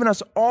 He's given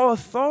us all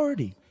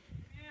authority.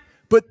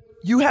 But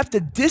you have to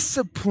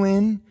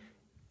discipline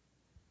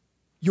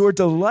your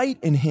delight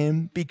in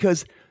him,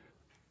 because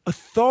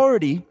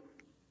authority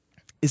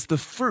is the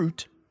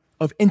fruit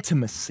of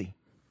intimacy.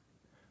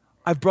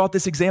 I've brought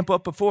this example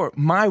up before.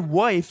 My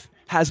wife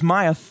has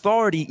my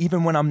authority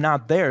even when I'm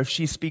not there if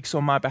she speaks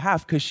on my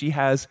behalf, because she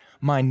has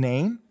my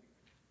name.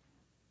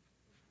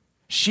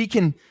 She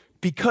can,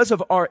 because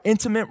of our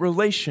intimate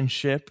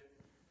relationship,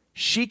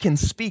 she can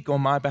speak on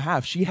my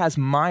behalf. She has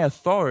my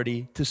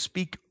authority to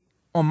speak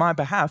on my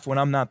behalf when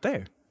I'm not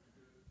there.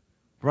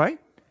 Right?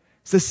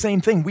 It's the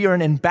same thing. We are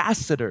an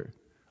ambassador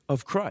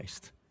of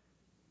Christ.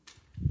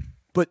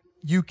 But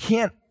you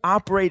can't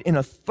operate in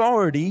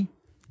authority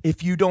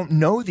if you don't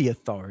know the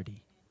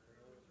authority.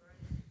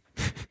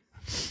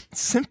 It's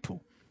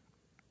simple.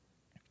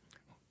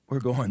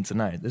 We're going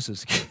tonight. This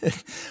is good.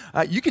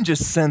 You can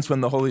just sense when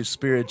the Holy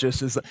Spirit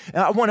just is.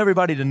 I want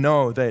everybody to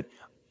know that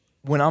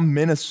when I'm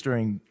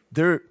ministering,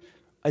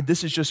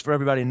 this is just for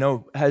everybody to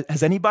know.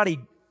 Has anybody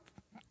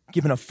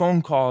given a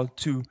phone call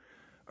to,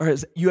 or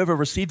has you ever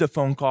received a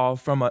phone call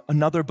from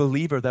another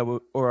believer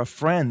or a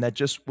friend that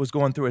just was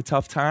going through a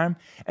tough time,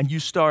 and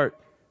you start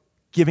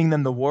giving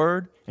them the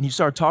word, and you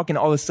start talking,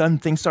 all of a sudden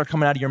things start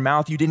coming out of your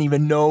mouth you didn't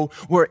even know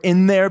were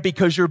in there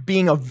because you're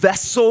being a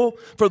vessel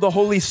for the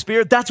Holy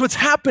Spirit? That's what's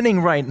happening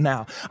right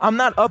now. I'm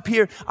not up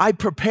here, I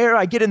prepare,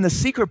 I get in the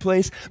secret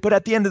place, but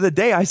at the end of the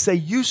day, I say,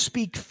 you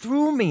speak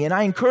through me, and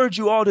I encourage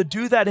you all to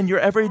do that in your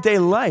everyday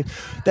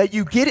life, that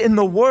you get in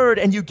the word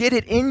and you get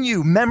it in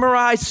you.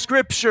 Memorize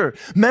scripture,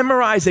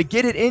 memorize it,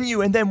 get it in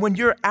you, and then when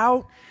you're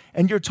out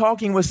and you're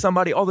talking with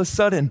somebody, all of a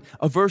sudden,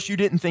 a verse you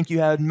didn't think you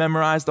had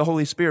memorized, the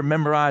Holy Spirit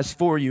memorized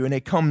for you, and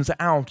it comes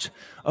out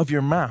of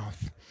your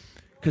mouth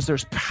because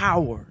there's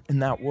power in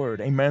that word.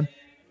 Amen?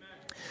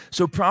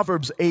 So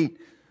Proverbs 8,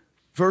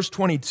 verse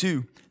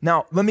 22.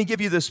 Now, let me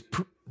give you this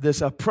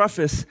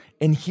preface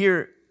in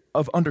here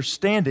of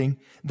understanding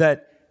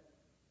that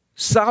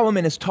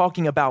Solomon is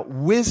talking about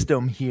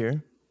wisdom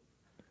here,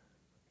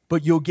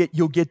 but you'll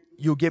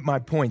get my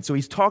point. So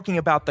he's talking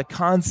about the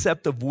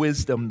concept of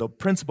wisdom, the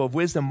principle of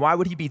wisdom. Why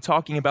would he be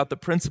talking about the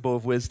principle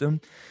of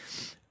wisdom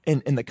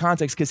in the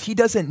context? Because he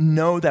doesn't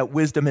know that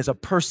wisdom is a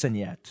person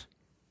yet,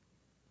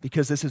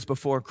 because this is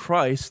before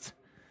Christ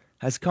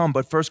has come.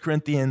 But 1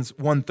 Corinthians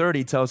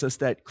 1:30 tells us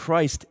that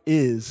Christ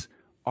is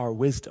our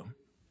wisdom.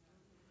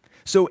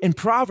 So in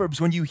Proverbs,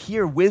 when you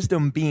hear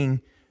wisdom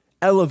being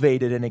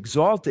elevated and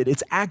exalted,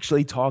 it's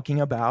actually talking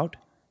about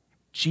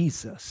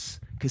Jesus,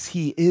 because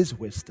he is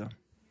wisdom.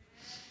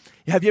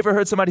 Have you ever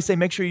heard somebody say,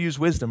 make sure you use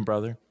wisdom,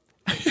 brother?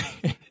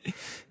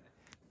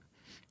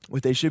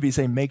 What they should be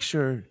saying, make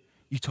sure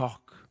you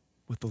talk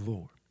with the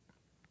Lord.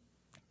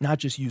 Not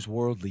just use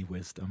worldly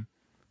wisdom,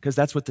 because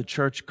that's what the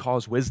church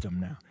calls wisdom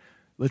now.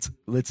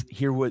 Let's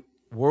hear what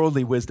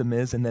worldly wisdom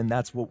is, and then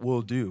that's what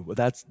we'll do. Well,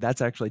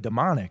 that's actually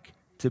demonic,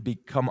 to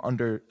become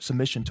under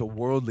submission to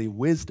worldly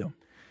wisdom.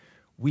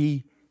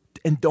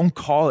 And don't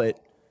call it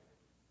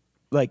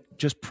like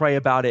just pray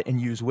about it and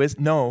use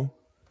wisdom. No,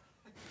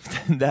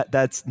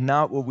 that's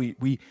not what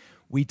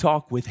we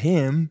talk with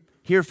him,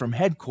 hear from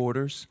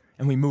headquarters,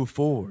 and we move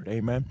forward.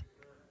 Amen.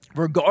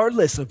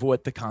 Regardless of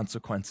what the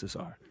consequences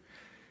are.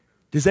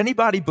 Does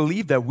anybody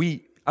believe that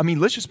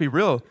let's just be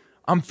real.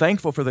 I'm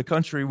thankful for the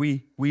country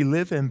we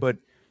live in, but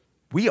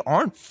we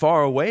aren't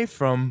far away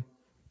from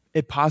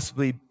it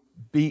possibly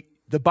the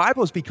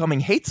Bible is becoming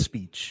hate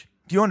speech.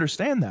 Do you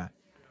understand that?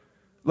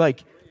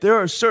 Like, there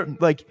are certain,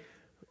 like,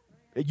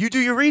 you do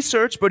your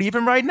research, but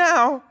even right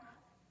now,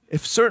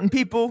 if certain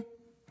people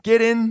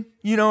get in,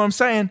 you know what I'm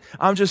saying?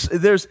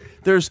 There's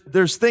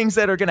things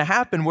that are going to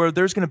happen where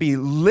there's going to be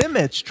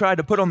limits tried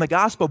to put on the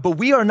gospel, but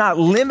we are not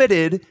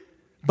limited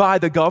by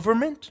the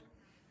government.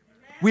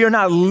 We are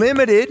not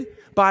limited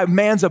by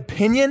man's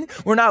opinion.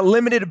 We're not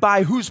limited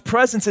by whose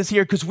presence is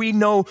here, because we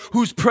know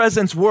whose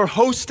presence we're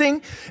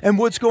hosting and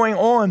what's going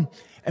on.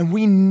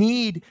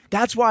 And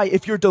that's why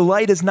if your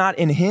delight is not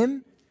in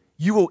him,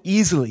 you will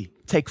easily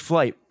take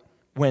flight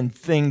when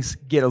things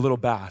get a little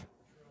bad.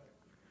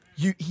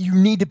 You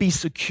need to be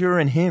secure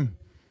in him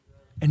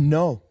and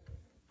know.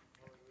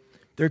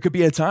 There could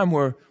be a time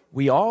where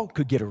we all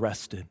could get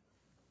arrested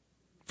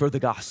for the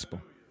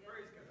gospel.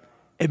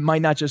 It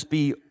might not just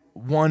be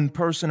one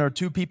person or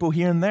two people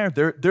here and there.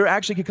 There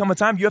actually could come a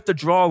time you have to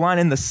draw a line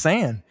in the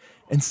sand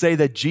and say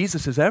that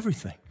Jesus is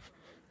everything.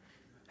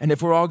 And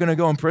if we're all going to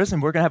go in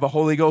prison, we're going to have a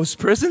Holy Ghost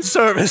prison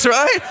service,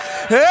 right?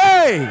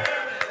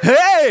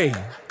 Hey.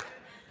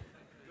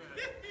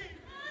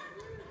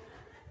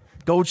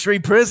 Gold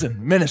Street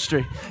Prison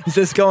ministry is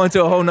just going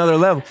to a whole nother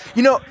level.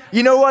 You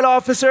know what,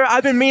 officer?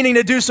 I've been meaning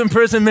to do some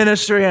prison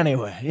ministry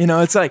anyway.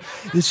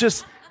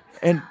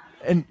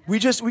 And we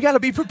got to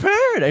be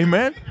prepared,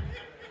 amen?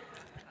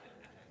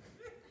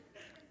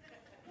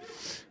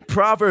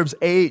 Proverbs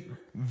 8,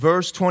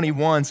 verse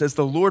 21 says,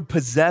 the Lord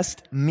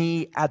possessed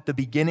me at the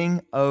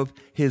beginning of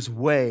his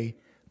way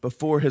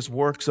before his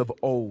works of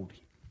old.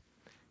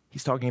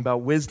 He's talking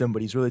about wisdom,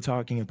 but he's really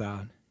talking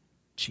about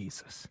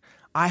Jesus.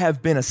 I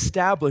have been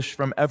established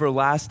from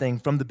everlasting,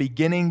 from the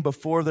beginning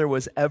before there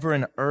was ever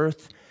an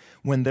earth.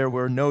 When there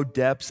were no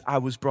depths, I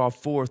was brought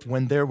forth.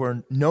 When there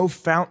were no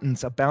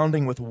fountains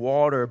abounding with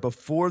water,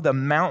 before the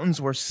mountains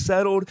were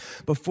settled,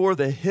 before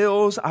the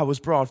hills, I was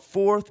brought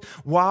forth.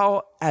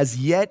 While as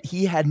yet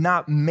he had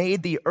not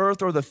made the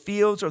earth or the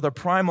fields or the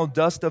primal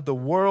dust of the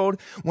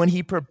world, when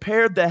he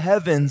prepared the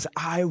heavens,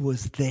 I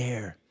was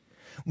there.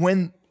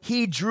 When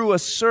he drew a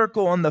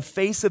circle on the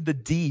face of the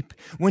deep,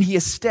 when he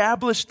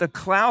established the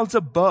clouds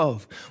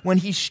above, when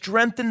he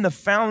strengthened the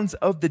fountains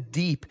of the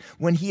deep,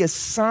 when he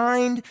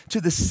assigned to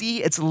the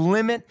sea its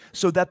limit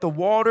so that the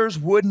waters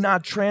would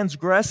not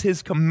transgress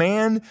his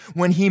command,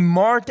 when he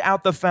marked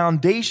out the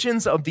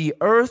foundations of the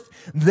earth,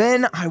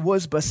 then I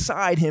was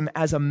beside him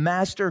as a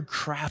master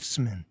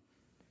craftsman,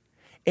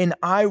 and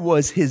I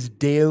was his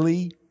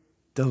daily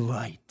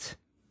delight.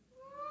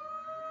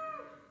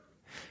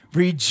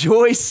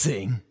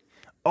 Rejoicing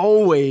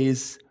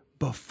always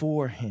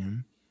before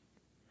him,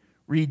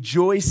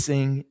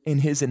 rejoicing in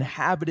his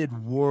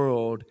inhabited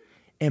world,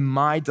 and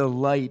my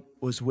delight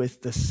was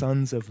with the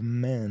sons of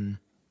men.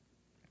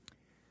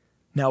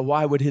 Now,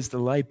 why would his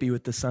delight be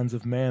with the sons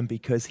of men?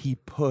 Because he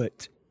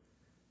put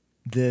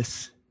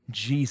this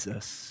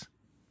Jesus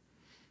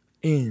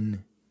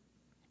in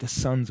the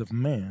sons of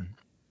man.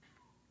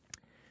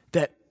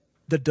 That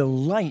the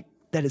delight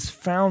that is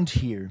found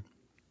here,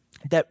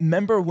 that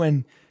remember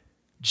when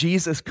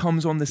Jesus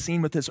comes on the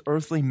scene with his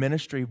earthly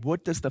ministry,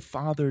 what does the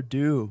Father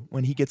do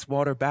when he gets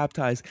water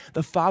baptized?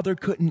 The Father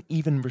couldn't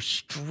even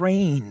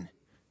restrain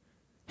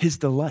his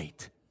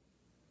delight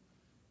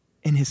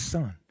in his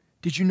Son.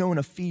 Did you know in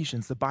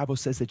Ephesians, the Bible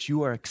says that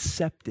you are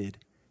accepted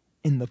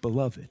in the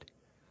beloved?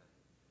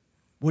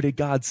 What did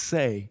God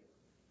say?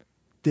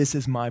 This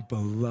is my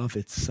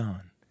beloved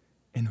Son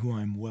in whom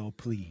I'm well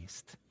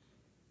pleased.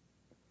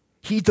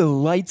 He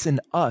delights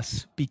in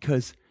us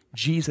because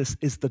Jesus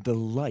is the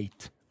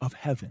delight of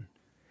heaven.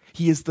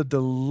 He is the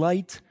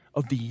delight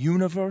of the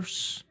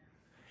universe.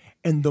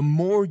 And the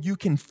more you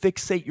can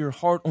fixate your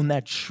heart on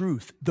that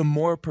truth, the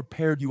more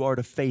prepared you are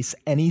to face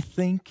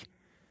anything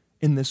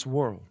in this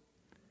world.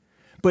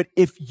 But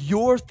if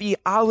your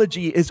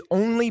theology is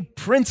only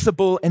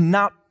principle and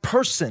not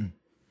person,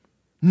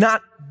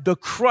 not the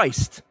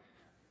Christ,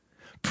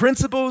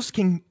 principles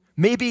can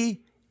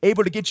maybe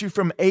able to get you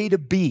from A to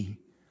B,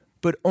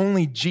 but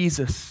only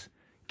Jesus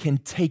can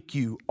take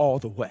you all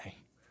the way.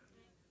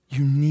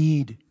 You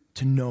need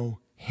to know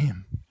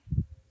him.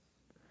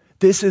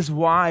 This is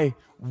why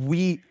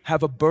we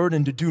have a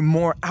burden to do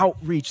more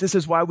outreach. This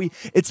is why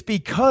it's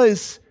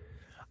because,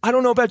 I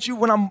don't know about you,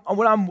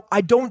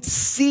 I don't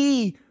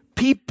see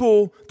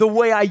people the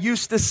way I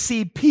used to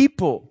see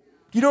people.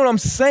 You know what I'm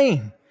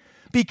saying?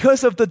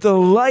 Because of the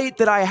delight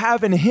that I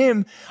have in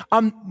him,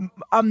 I'm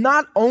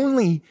not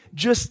only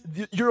just,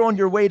 you're on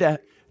your way to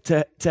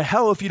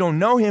hell if you don't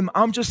know him.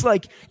 I'm just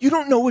like, you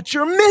don't know what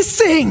you're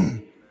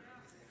missing.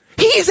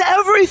 He's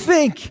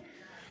everything.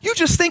 You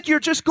just think you're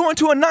just going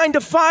to a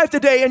 9-to-5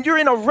 today and you're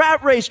in a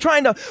rat race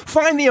trying to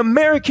find the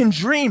American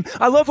dream.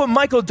 I love what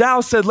Michael Dow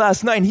said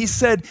last night. He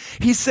said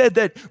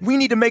that we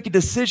need to make a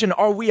decision.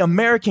 Are we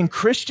American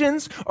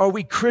Christians or are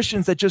we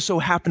Christians that just so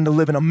happen to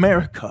live in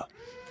America?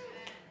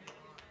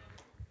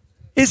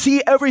 Is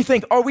he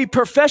everything? Are we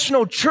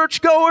professional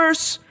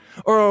churchgoers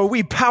or are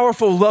we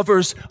powerful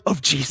lovers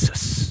of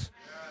Jesus?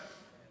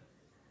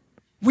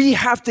 We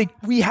have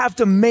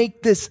to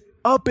make this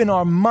up in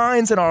our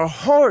minds and our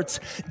hearts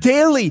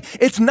daily.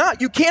 It's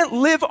not, you can't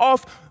live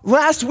off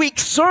last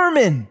week's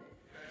sermon.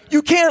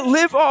 You can't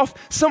live off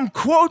some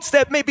quotes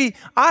that maybe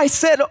I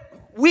said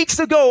weeks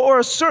ago or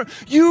a sermon.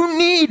 You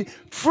need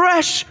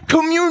fresh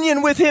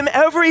communion with him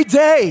every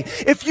day.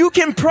 If you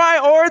can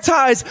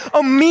prioritize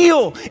a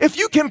meal, if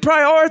you can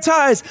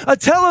prioritize a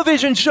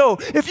television show,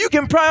 if you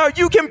can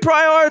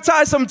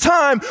prioritize some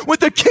time with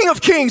the King of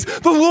Kings,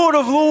 the Lord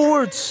of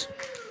Lords.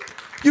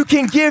 You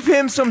can give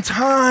him some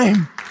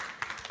time.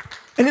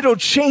 And it'll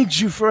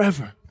change you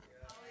forever.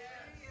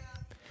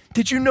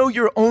 Did you know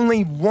you're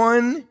only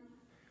one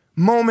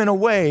moment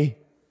away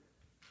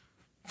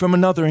from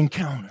another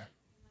encounter?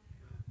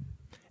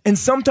 And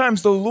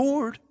sometimes the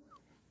Lord,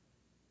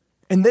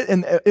 and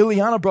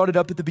Ileana brought it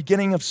up at the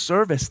beginning of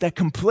service, that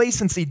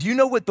complacency. Do you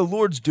know what the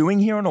Lord's doing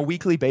here on a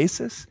weekly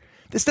basis?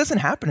 This doesn't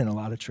happen in a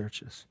lot of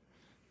churches.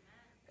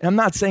 And I'm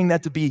not saying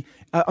that to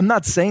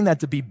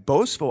be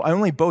boastful. I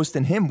only boast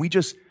in him.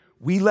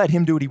 We let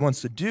him do what he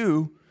wants to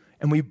do.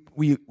 and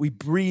we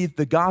breathe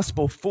the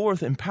gospel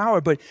forth in power.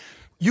 But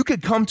you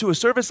could come to a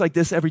service like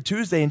this every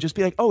Tuesday and just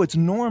be like, oh, it's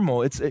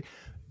normal.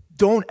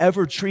 Don't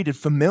ever treat it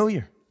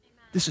familiar.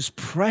 This is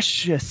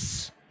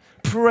precious,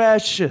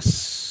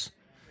 precious.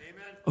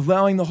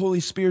 Allowing the Holy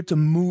Spirit to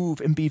move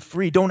and be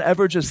free. Don't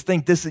ever just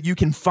think that you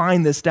can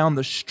find this down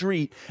the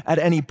street at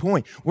any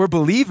point. We're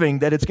believing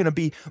that it's going to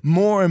be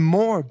more and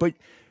more, but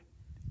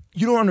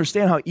you don't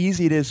understand how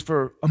easy it is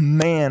for a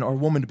man or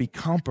woman to be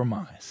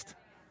compromised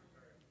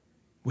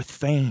with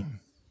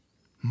fame,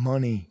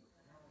 money,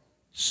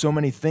 so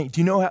many things. Do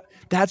you know how?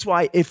 That's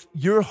why if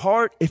your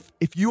heart,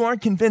 if you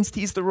aren't convinced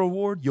he's the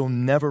reward, you'll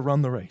never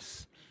run the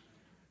race.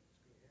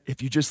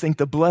 If you just think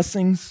the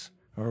blessings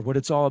or what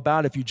it's all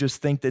about, if you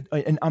just think that,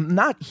 and I'm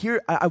not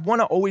here, I want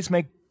to always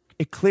make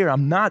it clear,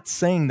 I'm not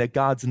saying that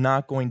God's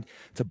not going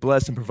to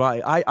bless and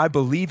provide. I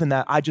believe in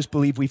that. I just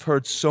believe we've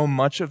heard so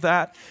much of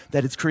that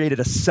it's created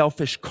a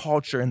selfish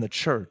culture in the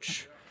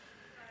church.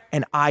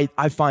 And I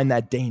find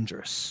that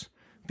dangerous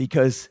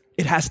because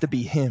it has to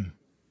be him.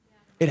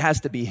 It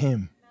has to be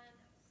him.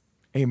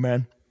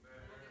 Amen.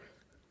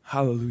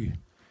 Hallelujah.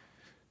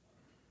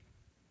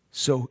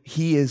 So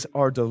he is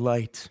our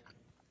delight.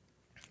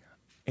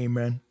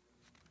 Amen.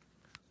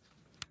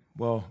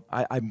 Well,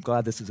 I'm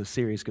glad this is a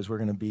series because we're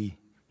going to be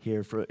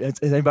here for.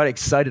 Is anybody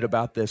excited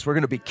about this? We're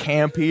going to be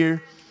camp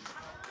here,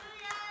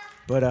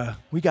 but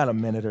we got a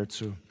minute or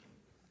two.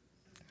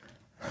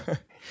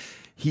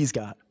 He's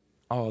got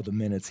all the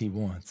minutes he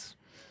wants.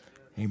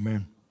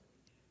 Amen.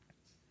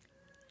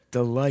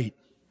 Delight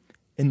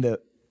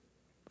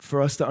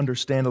for us to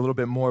understand a little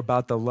bit more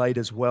about delight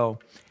as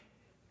well.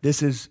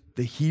 This is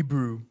the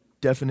Hebrew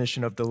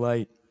definition of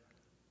delight.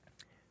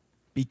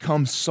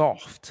 Become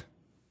soft.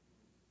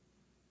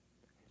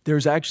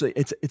 There's actually,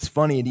 it's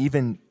funny, and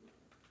even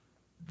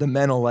the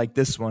men will like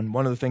this one.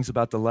 One of the things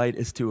about delight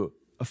is to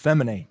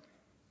effeminate.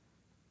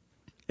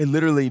 It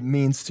literally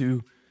means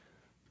to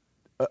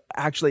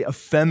actually a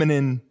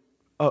feminine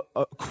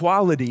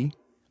quality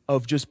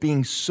of just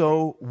being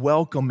so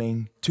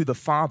welcoming to the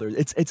Father.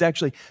 It's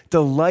actually,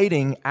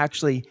 delighting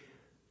actually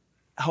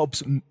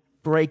helps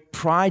break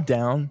pride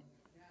down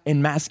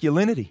in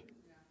masculinity.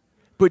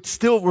 But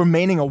still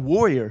remaining a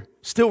warrior,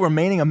 still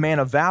remaining a man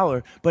of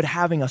valor, but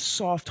having a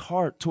soft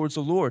heart towards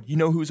the Lord. You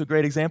know who's a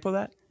great example of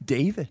that?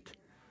 David.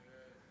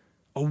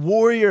 A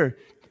warrior,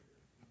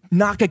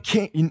 knock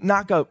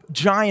a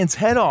giant's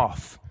head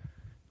off,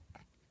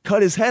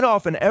 cut his head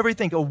off and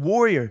everything, a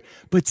warrior.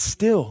 But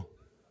still,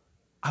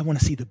 I want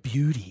to see the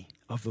beauty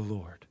of the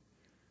Lord.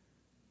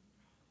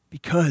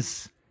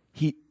 Because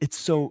it's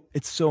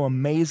so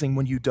amazing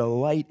when you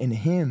delight in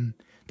him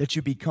that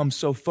you become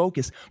so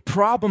focused.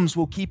 Problems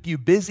will keep you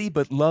busy,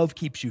 but love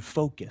keeps you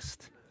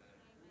focused.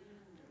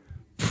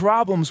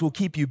 Problems will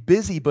keep you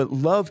busy, but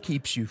love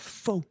keeps you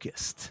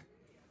focused.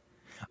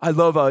 I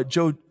love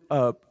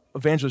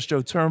evangelist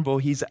Joe Turnbull.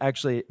 He's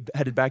actually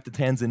headed back to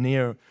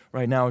Tanzania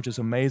right now, which is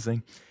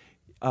amazing.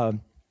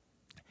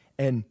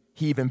 And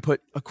he even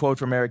put a quote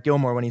from Eric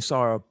Gilmore when he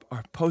saw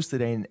our post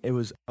today, and it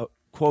was a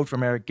quote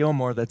from Eric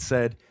Gilmore that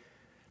said,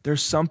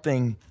 "There's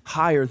something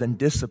higher than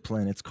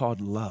discipline. It's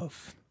called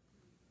love."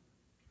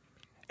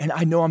 And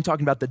I know I'm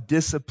talking about the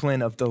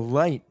discipline of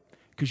delight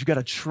because you got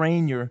to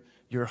train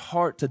your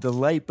heart to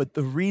delight. But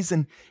the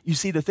reason, you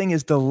see, the thing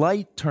is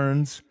delight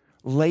turns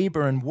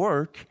labor and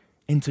work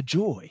into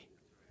joy.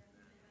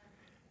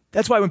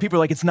 That's why when people are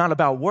like, it's not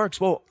about works,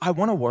 well, I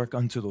want to work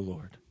unto the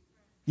Lord.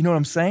 You know what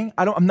I'm saying?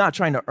 I'm not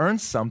trying to earn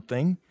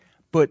something,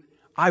 but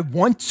I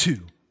want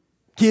to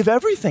give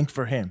everything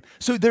for him.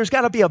 So there's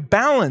got to be a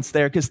balance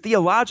there because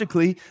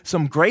theologically,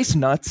 some grace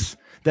nuts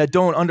that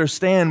don't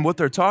understand what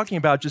they're talking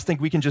about just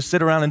think we can just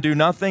sit around and do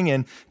nothing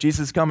and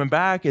Jesus is coming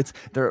back. It's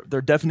their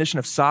definition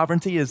of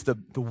sovereignty is the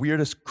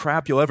weirdest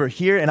crap you'll ever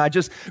hear. And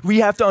we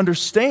have to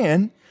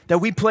understand that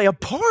we play a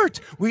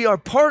part. We are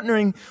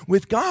partnering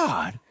with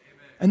God.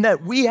 And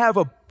that we have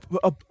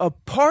a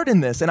part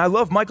in this. And I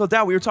love Michael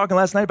Dow. We were talking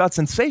last night about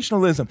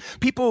sensationalism.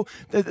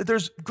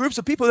 There's groups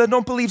of people that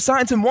don't believe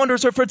signs and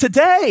wonders are for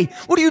today.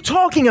 What are you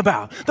talking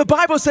about? The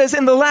Bible says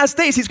in the last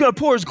days, he's going to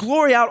pour his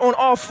glory out on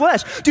all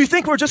flesh. Do you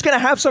think we're just going to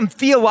have some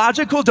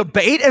theological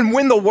debate and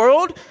win the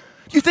world?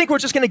 You think we're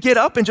just going to get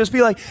up and just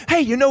be like,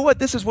 hey, you know what?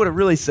 This is what it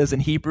really says in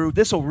Hebrew.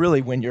 This will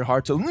really win your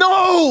heart.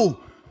 No!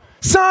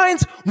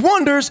 Signs,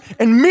 wonders,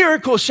 and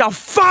miracles shall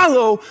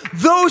follow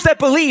those that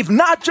believe,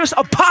 not just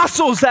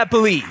apostles that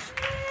believe.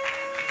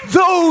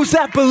 Those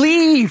that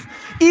believe.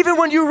 Even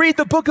when you read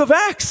the book of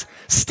Acts,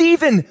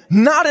 Stephen,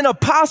 not an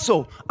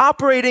apostle,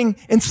 operating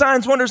in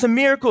signs, wonders, and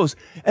miracles.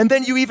 And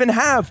then you even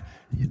have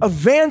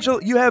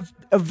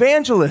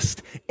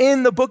evangelists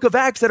in the book of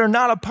Acts that are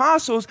not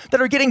apostles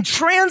that are getting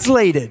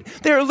translated.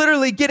 They're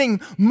literally getting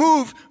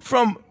moved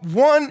from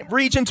one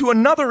region to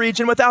another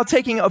region without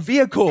taking a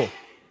vehicle.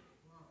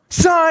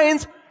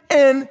 Signs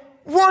and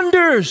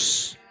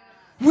wonders.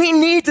 We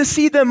need to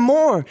see them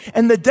more.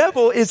 And the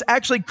devil is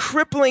actually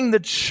crippling the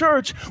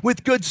church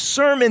with good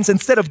sermons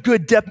instead of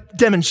good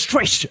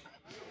demonstration.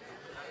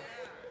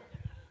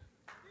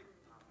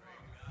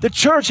 The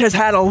church has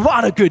had a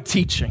lot of good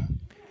teaching,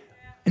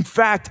 In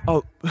fact,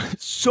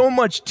 so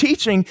much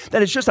teaching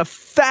that it's just a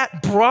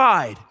fat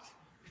bride.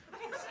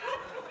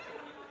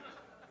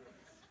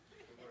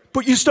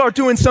 But you start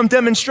doing some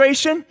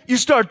demonstration, you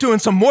start doing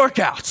some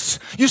workouts.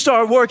 You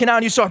start working out,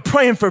 and you start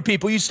praying for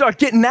people. You start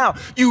getting out.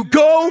 You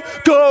go,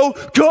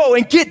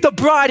 and get the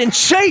bride in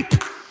shape.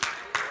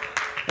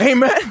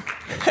 Amen.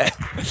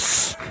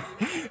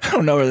 I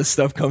don't know where this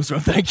stuff comes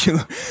from. Thank you.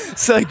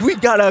 It's like, we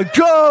gotta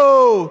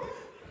go.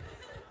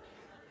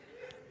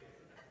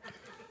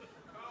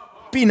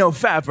 Be no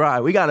fat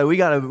bride. We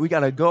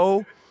gotta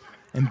go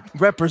and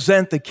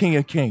represent the King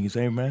of Kings.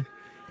 Amen.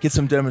 Get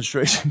some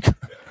demonstration.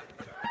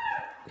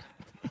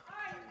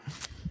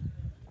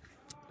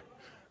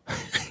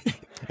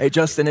 Hey,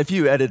 Justin, if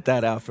you edit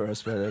that out for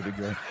us, that'd be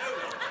great.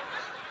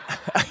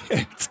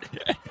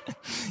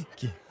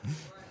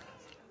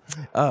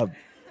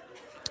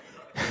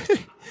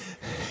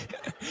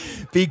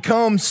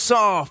 Become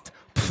soft,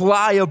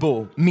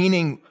 pliable,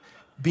 meaning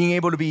being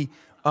able to be,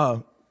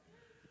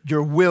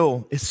 your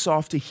will is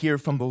soft to hear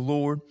from the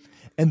Lord.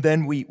 And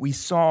then we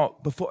saw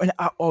before, and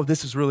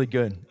this is really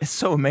good. It's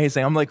so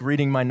amazing. I'm like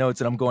reading my notes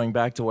and I'm going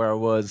back to where I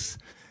was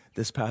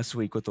this past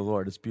week with the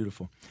Lord. It's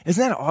beautiful.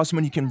 Isn't that awesome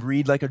when you can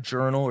read like a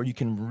journal or you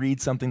can read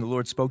something the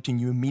Lord spoke to you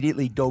and you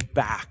immediately go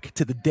back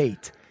to the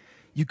date.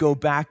 You go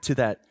back to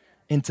that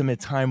intimate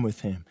time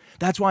with him.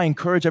 That's why I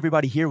encourage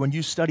everybody here, when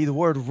you study the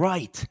word,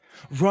 write.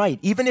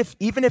 Even if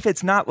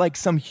it's not like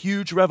some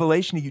huge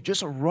revelation to you,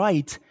 just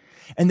write.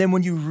 And then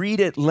when you read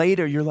it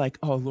later, you're like,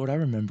 oh, Lord, I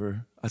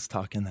remember us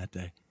talking that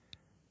day.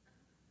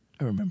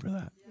 I remember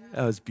that.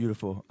 That was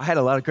beautiful. I had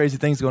a lot of crazy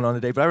things going on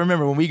today, but I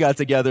remember when we got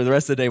together, the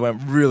rest of the day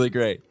went really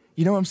great.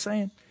 You know what I'm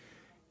saying?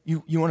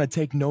 You want to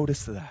take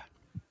notice of that.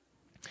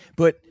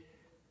 But,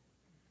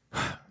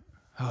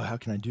 how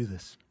can I do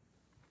this?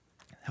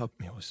 Help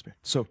me, Holy Spirit.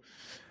 So,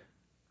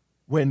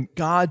 when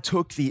God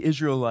took the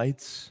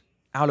Israelites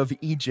out of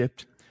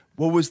Egypt,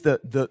 what was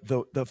the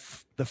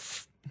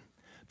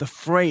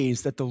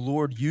phrase that the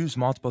Lord used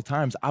multiple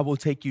times? I will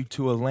take you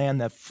to a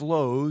land that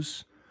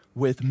flows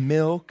with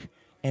milk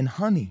and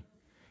honey.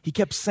 He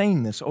kept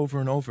saying this over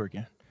and over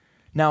again.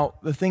 Now,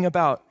 the thing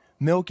about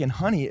milk and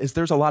honey is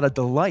there's a lot of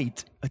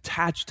delight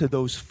attached to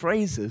those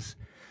phrases.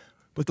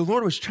 But the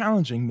Lord was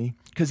challenging me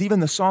because even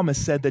the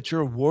psalmist said that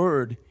your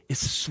word is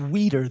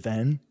sweeter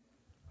than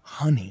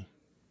honey.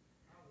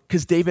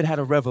 Because David had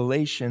a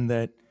revelation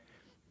that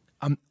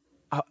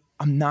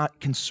I'm not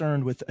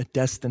concerned with a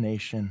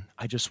destination.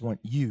 I just want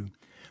you.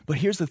 But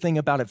here's the thing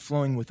about it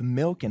flowing with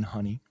milk and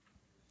honey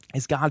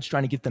is God's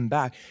trying to get them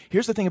back.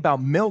 Here's the thing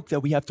about milk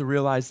that we have to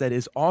realize that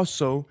is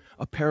also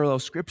a parallel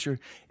scripture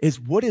is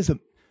the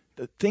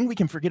thing we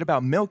can forget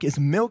about milk is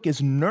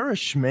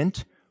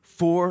nourishment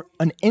for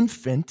an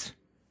infant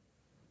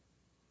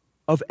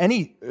of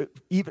any,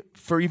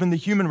 even the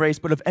human race,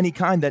 but of any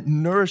kind, that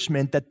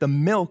nourishment, that the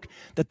milk,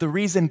 that the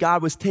reason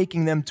God was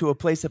taking them to a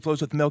place that flows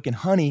with milk and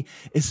honey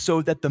is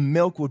so that the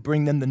milk would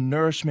bring them the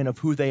nourishment of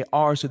who they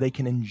are so they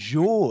can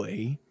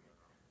enjoy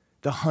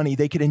the honey.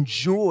 They could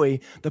enjoy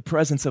the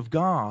presence of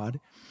God.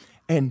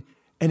 And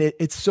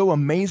it's so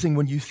amazing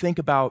when you think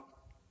about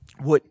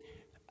what,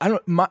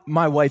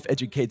 my wife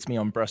educates me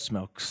on breast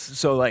milk.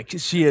 So like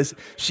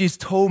she's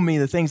told me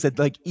the things that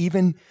like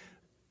even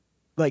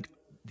like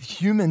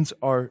humans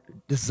are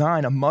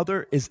designed, a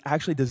mother is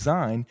actually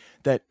designed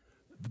that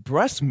the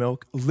breast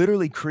milk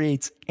literally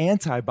creates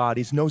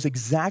antibodies, knows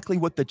exactly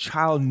what the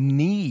child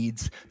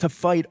needs to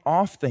fight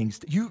off things.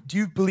 Do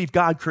you believe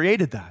God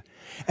created that?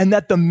 And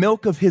that the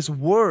milk of his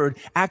word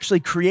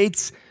actually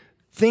creates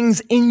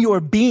things in your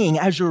being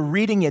as you're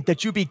reading it,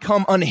 that you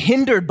become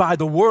unhindered by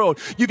the world.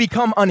 You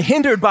become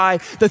unhindered by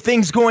the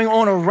things going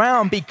on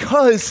around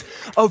because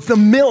of the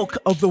milk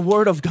of the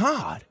word of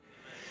God.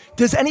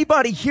 Does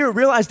anybody here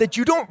realize that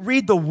you don't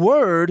read the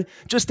word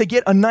just to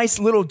get a nice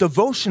little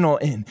devotional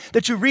in?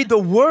 That you read the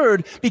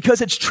word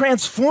because it's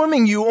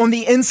transforming you on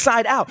the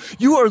inside out.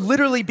 You are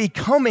literally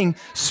becoming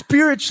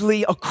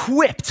spiritually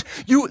equipped.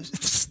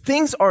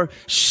 Things are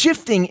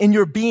shifting in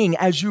your being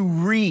as you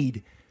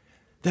read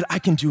that I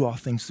can do all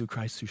things through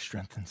Christ who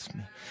strengthens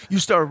me. You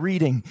start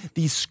reading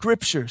these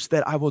scriptures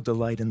that I will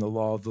delight in the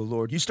law of the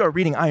Lord. You start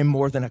reading, I am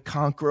more than a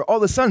conqueror. All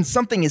of a sudden,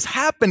 something is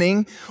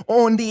happening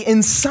on the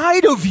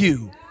inside of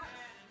you.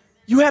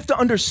 You have to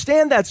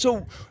understand that.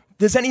 So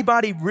does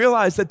anybody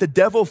realize that the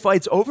devil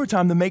fights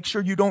overtime to make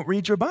sure you don't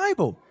read your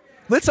Bible?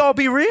 Let's all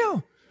be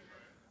real.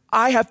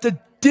 I have to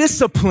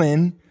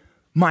discipline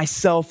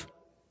myself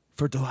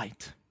for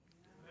delight.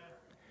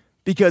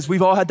 Because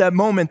we've all had that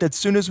moment that as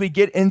soon as we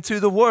get into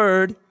the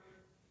word,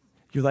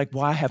 you're like,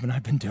 why haven't I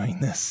been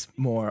doing this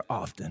more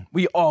often?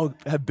 We all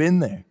have been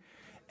there.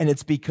 And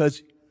it's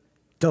because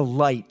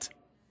delight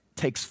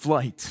takes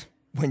flight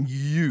when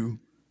you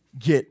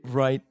get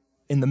right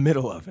in the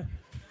middle of it.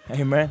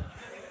 Amen.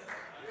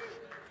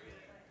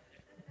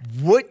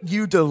 What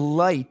you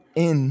delight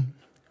in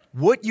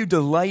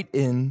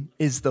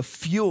is the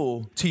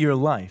fuel to your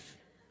life.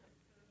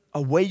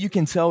 A way you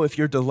can tell if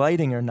you're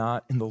delighting or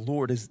not in the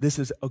Lord is, this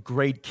is a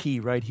great key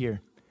right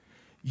here.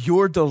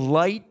 Your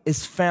delight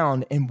is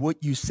found in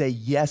what you say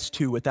yes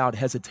to without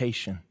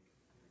hesitation.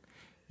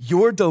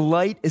 Your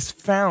delight is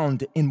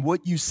found in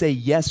what you say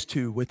yes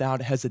to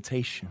without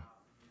hesitation.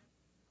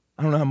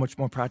 I don't know how much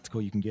more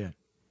practical you can get.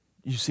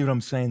 You see what I'm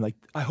saying? Like,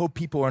 I hope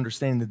people are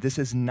understanding that this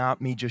is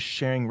not me just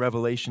sharing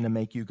revelation to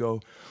make you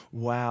go,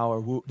 wow, or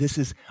woo.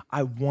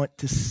 I want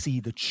to see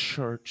the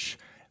church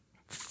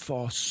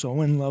fall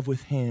so in love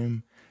with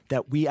him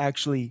that we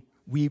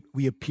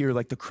appear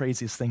like the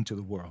craziest thing to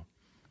the world.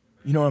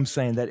 You know what I'm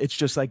saying? That it's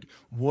just like,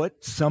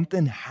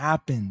 something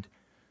happened.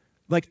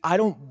 Like, I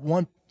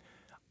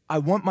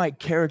want my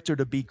character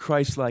to be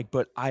Christ-like,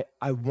 but I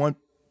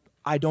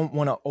don't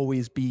want to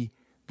always be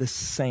the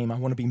same. I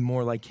want to be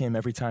more like him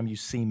every time you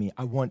see me.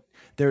 I want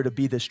there to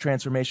be this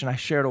transformation. I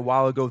shared a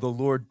while ago, the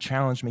Lord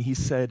challenged me. He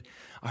said,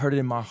 I heard it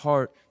in my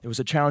heart. It was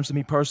a challenge to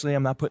me personally.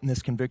 I'm not putting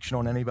this conviction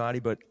on anybody,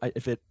 but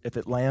if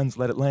it lands,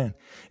 let it land.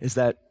 Is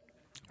that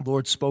the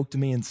Lord spoke to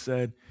me and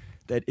said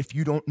that if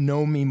you don't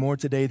know me more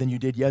today than you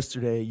did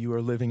yesterday, you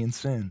are living in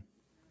sin.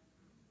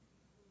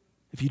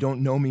 If you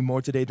don't know me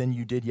more today than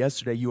you did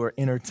yesterday, you are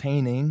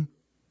entertaining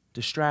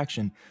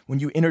distraction. When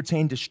you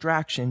entertain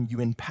distraction, you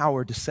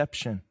empower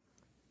deception.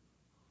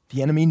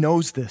 The enemy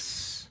knows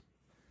this.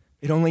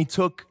 It only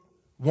took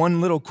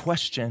one little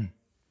question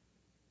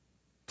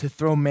to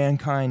throw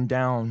mankind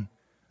down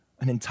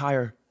an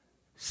entire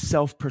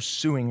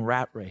self-pursuing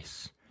rat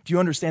race. Do you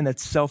understand that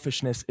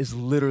selfishness is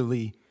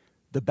literally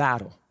the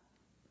battle?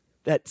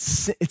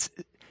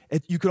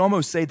 You could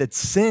almost say that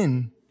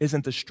sin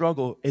isn't the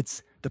struggle,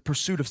 it's the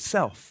pursuit of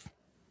self.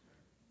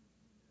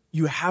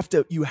 You have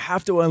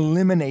to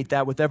eliminate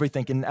that with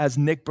everything. And as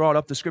Nick brought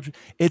up the scripture,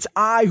 it's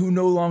I who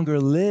no longer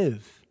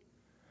live.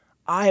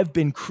 I have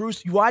been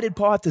crucified. Why did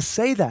Paul have to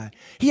say that?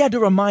 He had to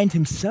remind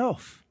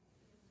himself.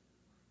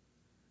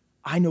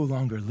 I no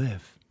longer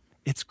live.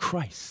 It's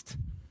Christ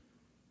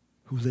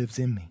who lives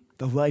in me.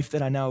 The life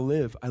that I now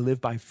live, I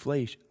live by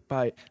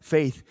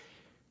faith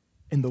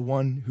in the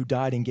one who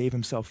died and gave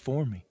himself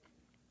for me.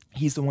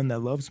 He's the one that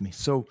loves me.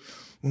 So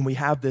when we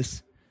have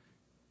this,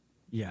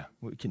 you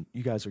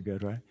guys are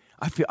good, right?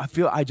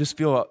 I just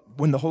feel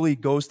when the Holy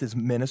Ghost is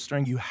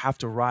ministering, you have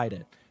to ride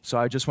it. So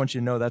I just want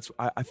you to know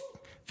I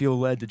feel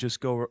led to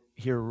just go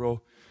here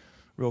real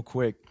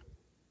quick,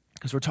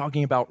 because we're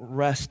talking about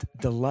rest,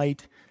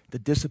 delight, the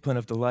discipline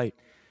of delight.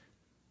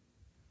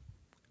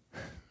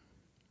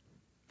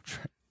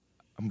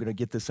 I'm going to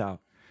get this out.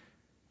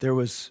 There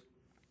was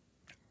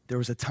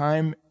a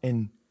time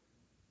in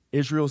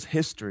Israel's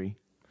history,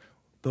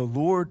 the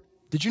Lord,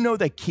 did you know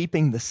that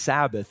keeping the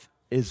Sabbath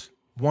is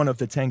one of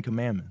the 10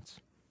 commandments?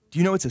 Do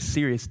you know it's a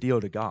serious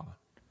deal to God?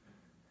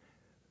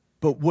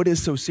 But what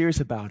is so serious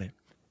about it?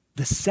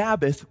 The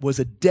Sabbath was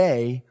a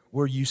day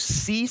where you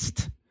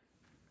ceased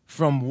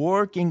from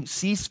working,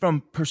 ceased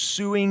from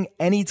pursuing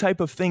any type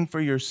of thing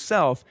for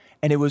yourself,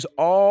 and it was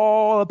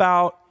all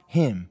about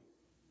him.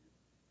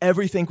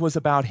 Everything was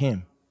about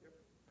him.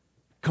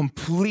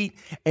 Complete.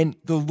 And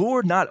the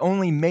Lord not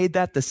only made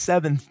that the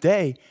seventh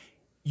day,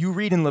 you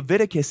read in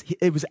Leviticus,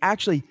 it was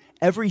actually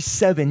every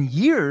 7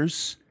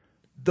 years,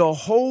 the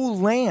whole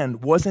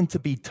land wasn't to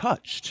be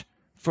touched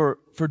for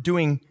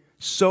doing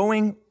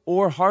sowing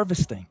or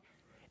harvesting.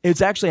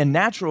 It's actually a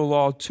natural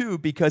law too,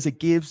 because it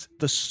gives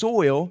the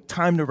soil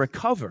time to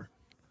recover.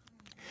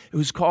 It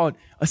was called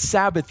a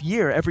Sabbath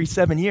year every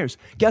 7 years.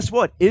 Guess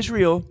what?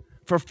 Israel,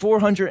 for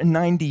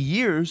 490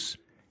 years,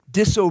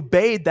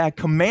 disobeyed that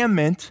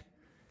commandment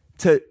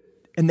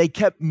and they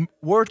kept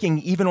working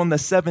even on the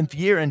seventh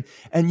year. And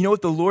you know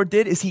what the Lord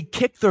did is he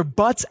kicked their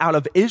butts out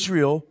of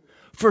Israel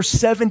for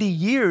 70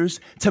 years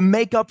to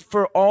make up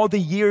for all the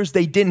years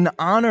they didn't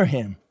honor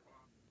him.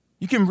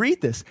 You can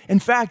read this. In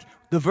fact,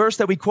 the verse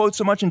that we quote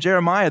so much in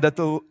Jeremiah that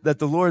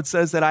the Lord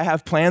says that I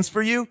have plans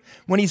for you,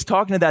 when he's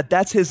talking to that,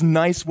 that's his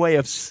nice way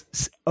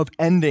of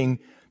ending.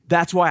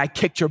 That's why I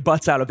kicked your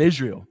butts out of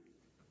Israel.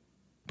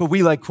 But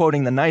we like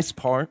quoting the nice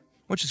part,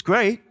 which is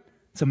great.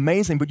 It's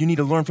amazing, but you need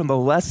to learn from the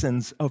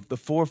lessons of the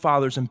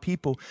forefathers and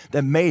people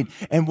that made.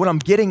 And what I'm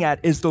getting at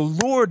is the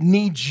Lord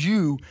needs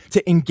you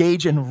to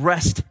engage and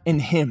rest in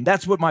him.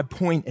 That's what my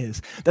point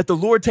is, that the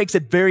Lord takes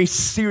it very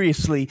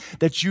seriously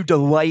that you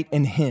delight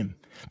in him,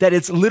 that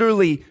it's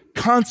literally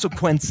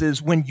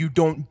consequences when you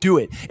don't do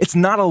it. It's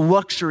not a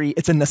luxury,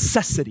 it's a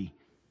necessity.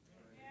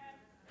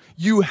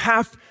 You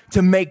have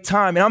to make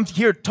time. And I'm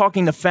here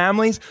talking to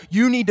families.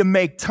 You need to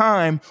make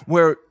time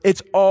where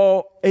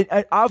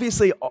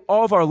obviously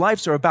all of our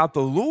lives are about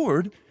the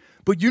Lord,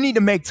 but you need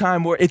to make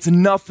time where it's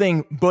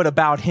nothing but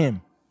about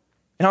him.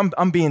 And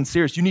I'm being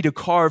serious. You need to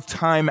carve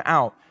time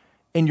out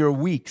in your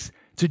weeks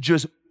to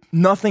just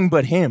nothing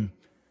but him.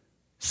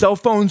 Cell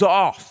phones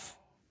off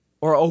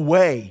or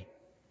away.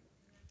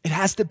 It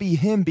has to be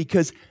him,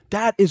 because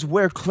that is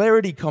where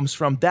clarity comes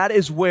from. That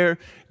is where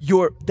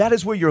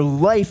your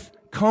life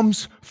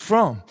comes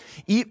from.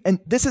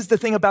 And this is the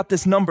thing about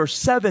this number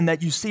 7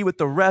 that you see with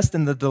the rest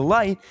and the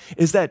delight,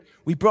 is that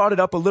we brought it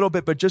up a little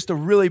bit, but just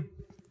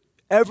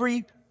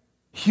every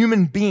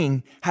human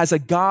being has a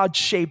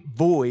God-shaped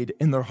void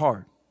in their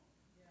heart.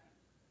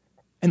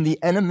 And the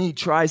enemy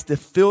tries to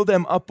fill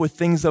them up with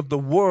things of the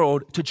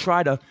world to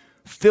try to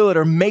fill it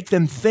or make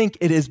them think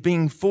it is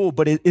being full,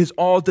 but it is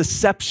all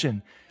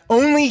deception.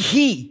 Only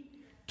he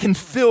can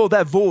fill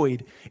that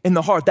void in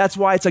the heart. That's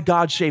why it's a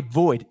God-shaped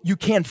void. You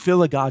can't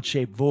fill a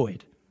God-shaped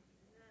void.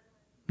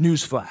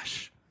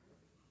 Newsflash.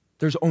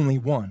 There's only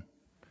one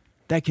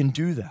that can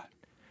do that.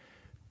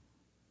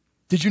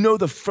 Did you know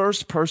the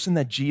first person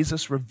that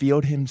Jesus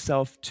revealed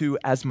himself to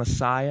as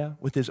Messiah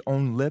with his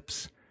own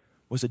lips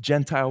was a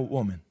Gentile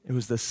woman? It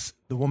was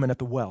the woman at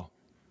the well.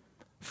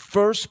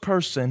 First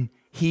person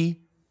he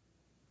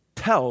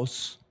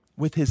tells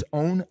with his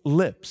own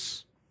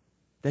lips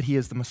that he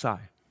is the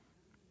Messiah.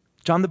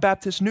 John the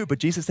Baptist knew, but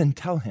Jesus didn't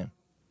tell him.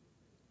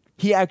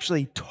 He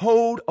actually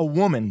told a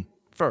woman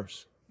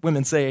first.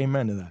 Women say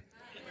amen to that.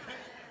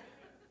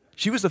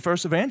 She was the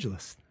first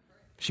evangelist.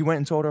 She went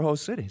and told her whole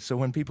city. So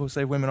when people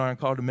say women aren't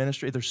called to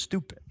ministry, they're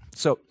stupid.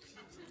 So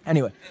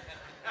anyway.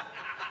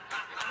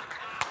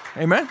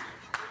 Amen?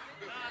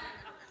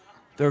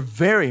 They're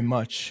very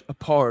much a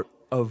part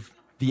of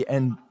the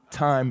end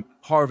time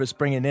harvest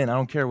bringing in. I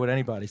don't care what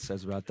anybody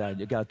says about that.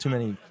 You got too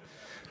many.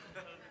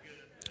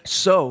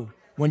 So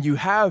when you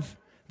have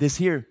this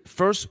here,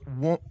 first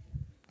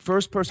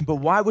person, but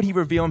why would he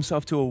reveal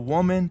himself to a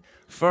woman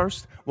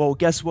first? Well,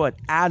 guess what?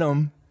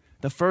 Adam,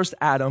 the first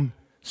Adam,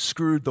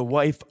 screwed the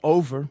wife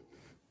over.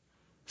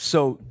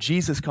 So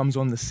Jesus comes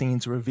on the scene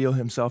to reveal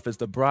himself as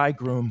the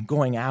bridegroom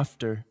going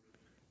after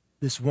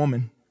this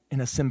woman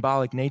in a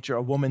symbolic nature,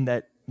 a woman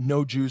that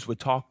no Jews would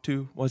talk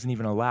to, wasn't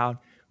even allowed.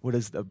 What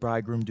does the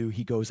bridegroom do?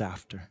 He goes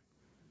after.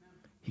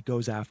 He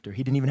goes after.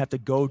 He didn't even have to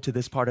go to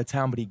this part of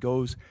town, but he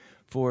goes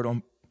for it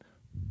on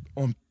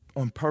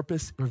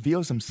purpose,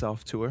 reveals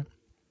himself to her.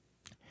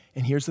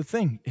 And here's the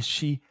thing,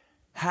 is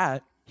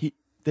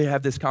they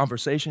have this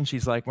conversation.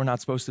 She's like, we're not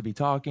supposed to be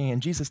talking.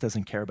 And Jesus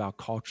doesn't care about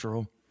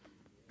cultural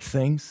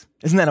things.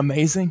 Isn't that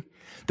amazing?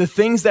 The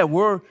things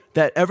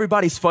that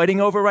everybody's fighting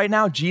over right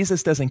now,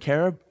 Jesus doesn't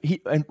care.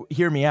 And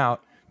hear me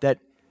out, that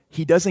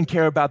he doesn't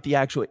care about the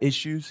actual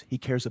issues. He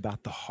cares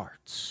about the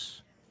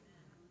hearts.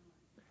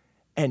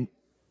 And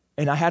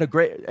I had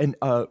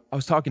I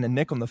was talking to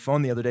Nick on the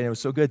phone the other day, and it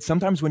was so good.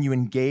 Sometimes when you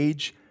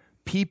engage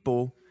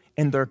people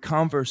in their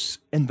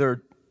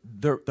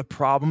the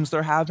problems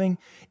they're having,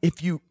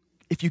 if you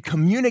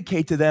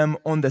communicate to them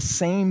on the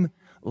same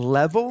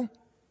level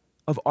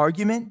of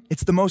argument,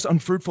 it's the most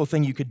unfruitful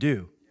thing you could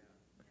do.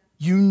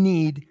 You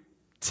need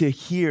to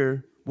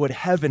hear what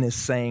heaven is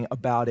saying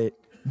about it,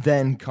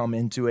 then come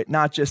into it.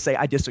 Not just say,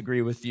 I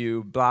disagree with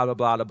you, blah, blah,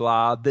 blah, blah,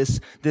 blah. This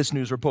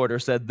news reporter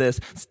said this.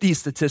 These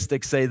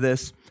statistics say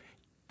this.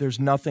 There's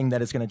nothing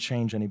that is going to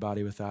change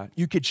anybody with that.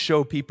 You could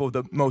show people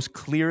the most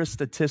clearest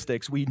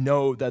statistics. We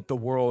know that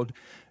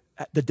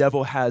the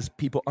devil has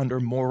people under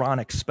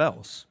moronic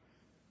spells.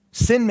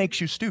 Sin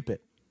makes you stupid.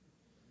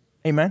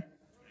 Amen?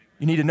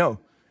 You need to know.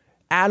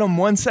 Adam,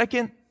 1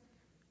 second,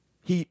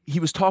 he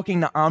was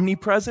talking to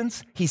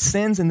omnipresence. He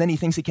sins, and then he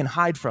thinks he can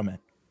hide from it.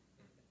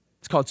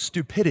 It's called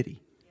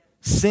stupidity.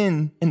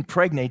 Sin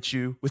impregnates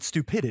you with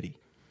stupidity.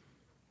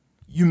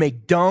 You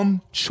make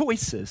dumb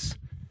choices,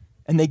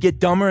 and they get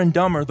dumber and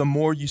dumber the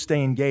more you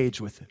stay engaged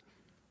with it.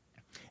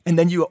 And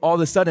then you, all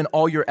of a sudden,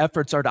 all your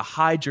efforts are to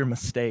hide your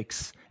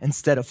mistakes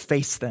instead of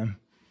face them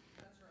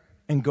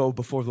and go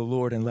before the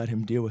Lord and let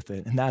him deal with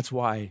it. And that's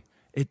why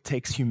it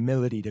takes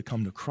humility to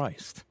come to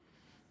Christ.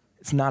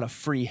 It's not a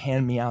free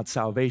hand-me-out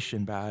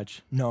salvation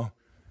badge. No,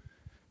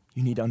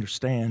 you need to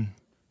understand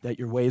that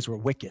your ways were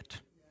wicked.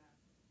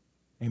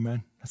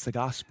 Amen? That's the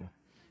gospel.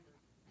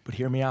 But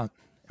hear me out,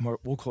 and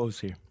we'll close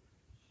here.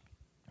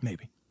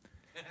 Maybe.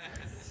 I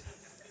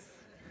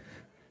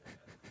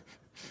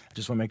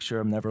just want to make sure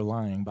I'm never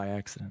lying by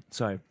accident.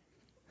 Sorry.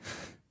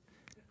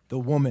 The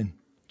woman,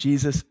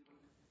 Jesus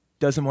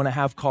doesn't want to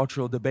have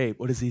cultural debate.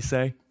 What does he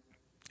say?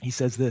 He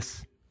says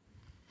this.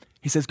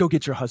 He says, go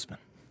get your husband.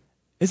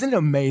 Isn't it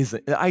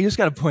amazing? I just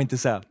got to point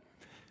this out.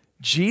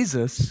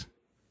 Jesus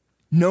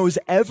knows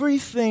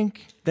everything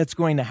that's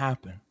going to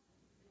happen.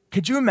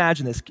 Could you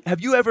imagine this?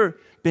 Have you ever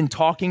been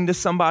talking to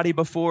somebody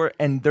before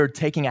and they're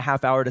taking a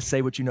half hour to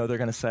say what you know they're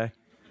going to say?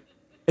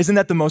 Isn't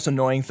that the most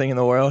annoying thing in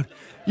the world?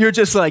 You're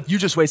just like, you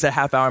just wasted a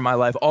half hour of my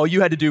life. All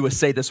you had to do was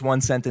say this one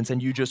sentence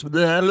and you just,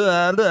 blah,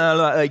 blah, blah,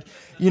 blah. Like,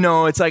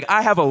 it's like,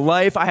 I have a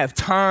life, I have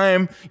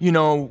time,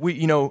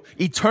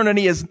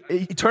 eternity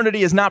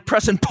is not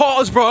pressing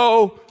pause,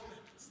 bro.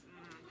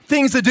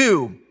 Things to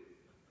do.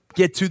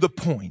 Get to the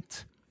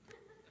point.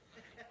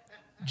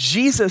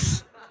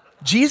 Jesus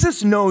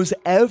knows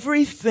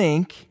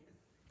everything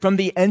from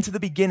the end to the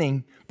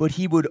beginning, but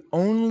he would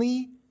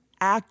only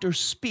act or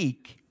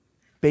speak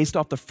based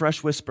off the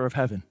fresh whisper of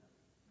heaven.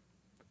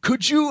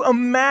 Could you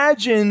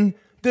imagine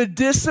the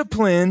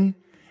discipline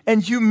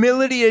and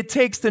humility it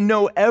takes to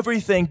know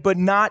everything, but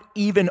not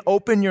even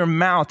open your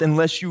mouth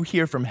unless you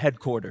hear from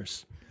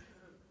headquarters?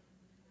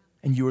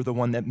 And you are the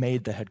one that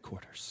made the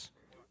headquarters.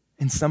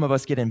 And some of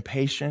us get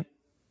impatient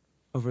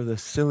over the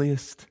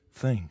silliest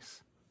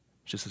things.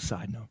 Just a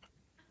side note.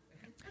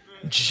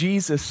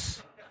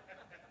 Jesus,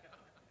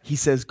 he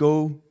says,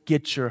 go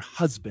get your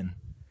husband.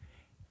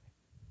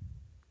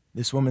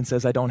 This woman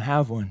says, I don't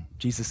have one.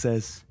 Jesus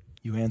says,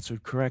 you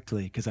answered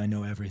correctly because I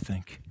know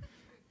everything.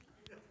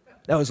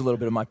 That was a little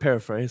bit of my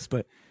paraphrase,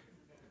 but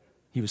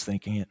he was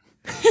thinking it.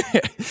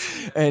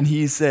 And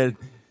he said,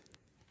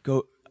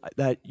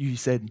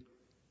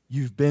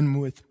 you've been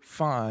with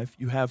 5,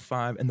 you have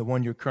 5, and the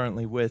one you're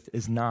currently with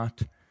is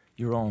not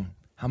your own.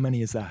 How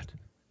many is that?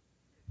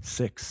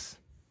 6.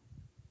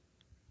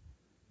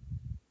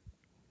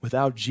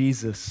 Without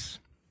Jesus,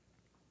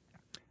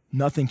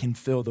 nothing can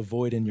fill the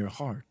void in your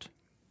heart.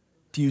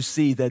 Do you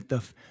see that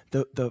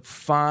the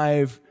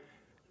 5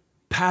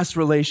 past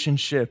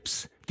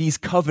relationships, these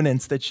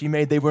covenants that she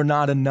made, they were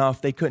not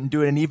enough. They couldn't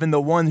do it. And even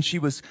the one she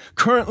was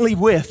currently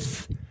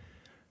with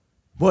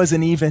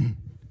wasn't even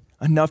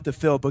enough to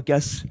fill. But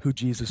guess who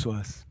Jesus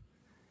was?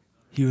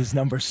 He was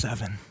number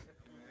 7.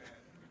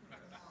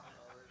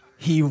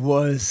 He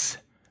was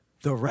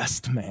the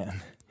rest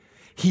man.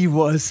 He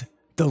was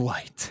the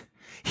light.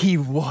 He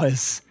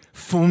was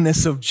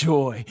fullness of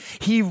joy.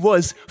 He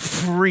was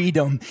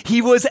freedom.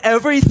 He was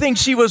everything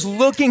she was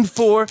looking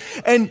for.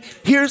 And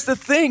here's the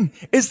thing,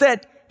 is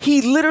that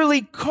he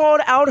literally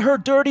called out her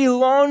dirty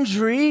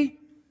laundry,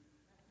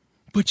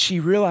 but she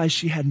realized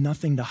she had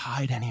nothing to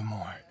hide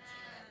anymore.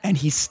 And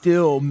he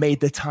still made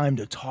the time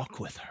to talk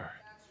with her.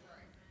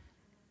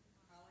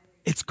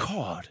 It's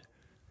called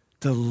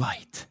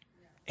delight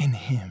in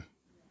him.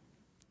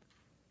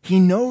 He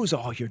knows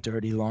all your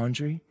dirty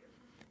laundry.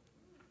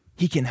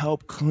 He can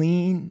help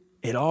clean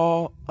it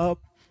all up.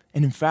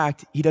 And in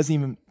fact, he doesn't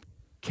even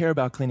care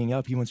about cleaning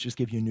up. He wants to just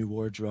give you a new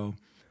wardrobe,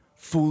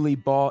 fully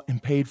bought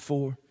and paid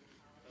for.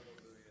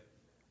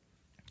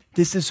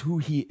 This is who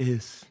he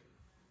is.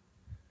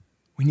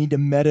 We need to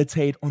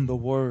meditate on the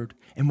word.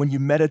 And when you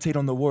meditate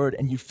on the word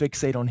and you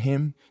fixate on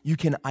him, you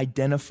can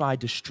identify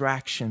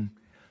distraction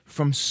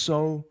from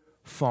so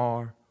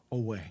far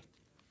away.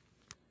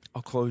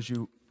 I'll close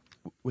you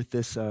with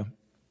this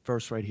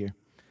verse right here.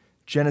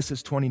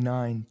 Genesis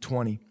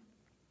 29:20.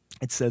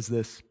 It says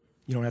this.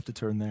 You don't have to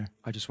turn there.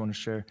 I just want to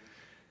share.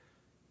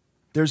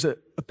 There's a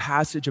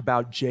passage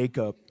about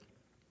Jacob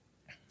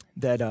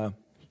that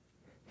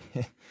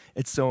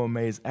it's so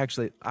amazing.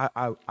 Actually,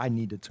 I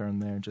need to turn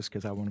there just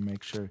because I want to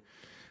make sure.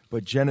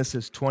 But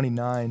Genesis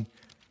 29,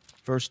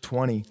 verse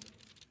 20.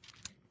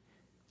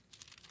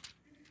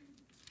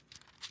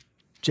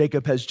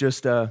 Jacob has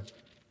just,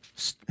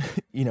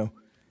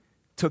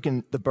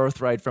 taken the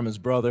birthright from his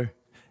brother.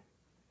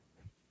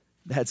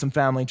 Had some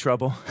family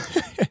trouble,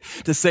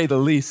 to say the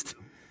least.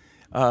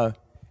 And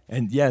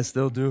yes,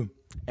 they'll do.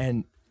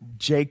 And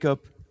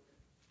Jacob,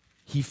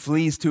 he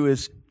flees to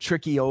his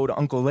tricky old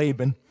Uncle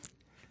Laban.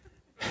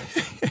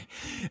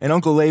 And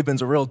Uncle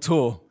Laban's a real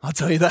tool, I'll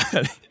tell you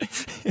that.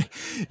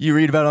 You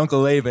read about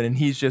Uncle Laban, and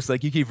he's just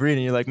like, you keep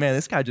reading, you're like, man,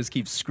 this guy just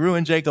keeps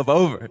screwing Jacob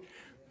over.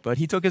 But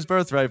he took his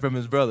birthright from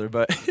his brother.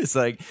 But it's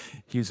like,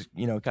 he was,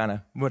 kind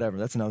of, whatever,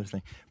 that's another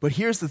thing. But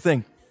here's the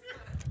thing,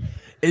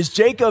 is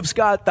Jacob's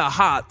got the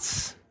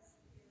hots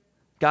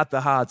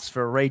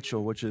for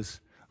Rachel, which is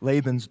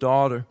Laban's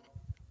daughter.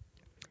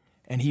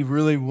 And he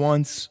really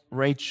wants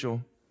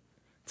Rachel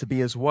to be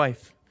his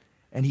wife.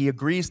 And he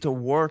agrees to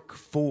work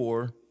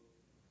for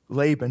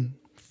Laban,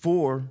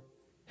 for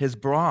his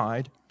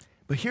bride.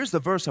 But here's the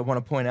verse I want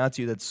to point out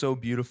to you that's so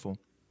beautiful.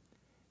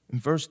 In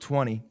verse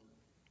 20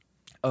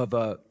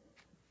 of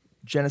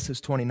Genesis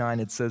 29,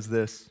 it says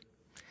this.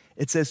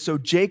 It says, so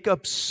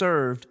Jacob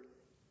served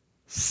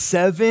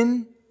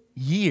 7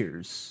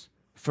 years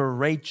for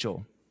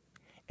Rachel,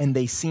 and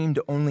they seemed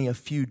only a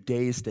few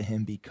days to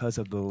him because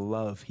of the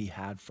love he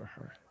had for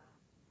her.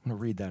 I'm going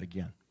to read that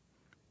again.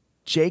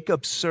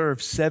 Jacob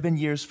served 7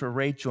 years for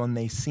Rachel, and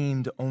they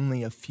seemed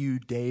only a few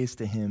days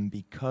to him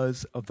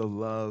because of the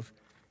love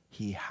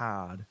he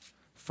had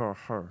for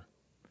her.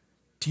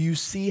 Do you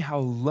see how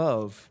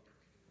love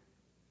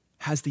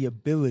has the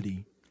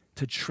ability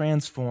to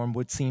transform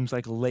what seems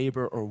like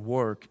labor or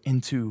work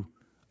into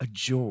a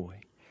joy?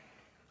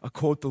 A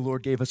quote the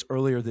Lord gave us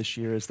earlier this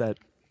year is that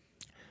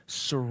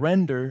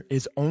surrender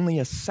is only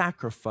a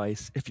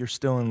sacrifice if you're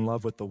still in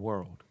love with the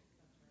world.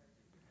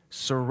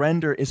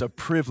 Surrender is a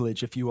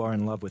privilege if you are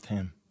in love with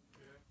him.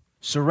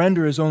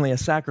 Surrender is only a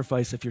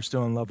sacrifice if you're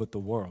still in love with the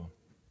world.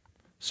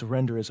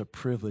 Surrender is a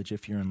privilege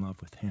if you're in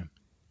love with him.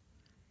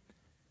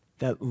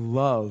 That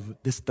love,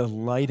 this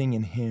delighting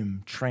in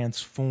him,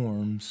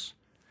 transforms.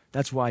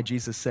 That's why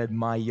Jesus said,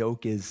 my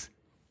yoke is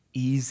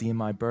easy and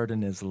my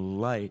burden is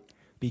light,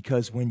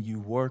 because when you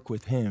work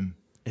with him,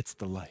 it's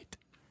delight.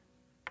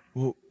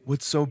 Well,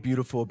 what's so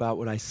beautiful about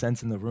what I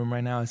sense in the room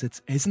right now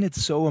is isn't it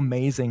so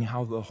amazing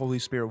how the Holy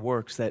Spirit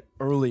works, that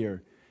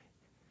earlier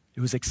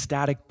it was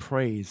ecstatic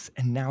praise,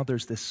 and now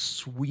there's this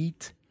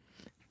sweet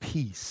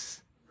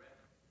peace,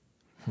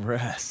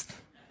 rest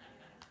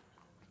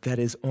that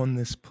is on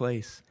this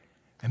place.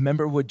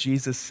 Remember what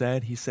Jesus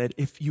said? He said,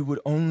 if you would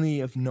only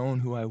have known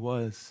who I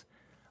was,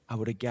 I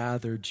would have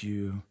gathered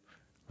you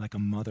like a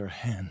mother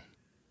hen.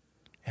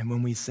 And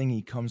when we sing,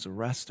 he comes to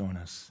rest on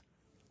us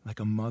like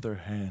a mother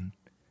hen,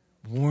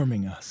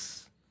 warming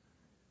us,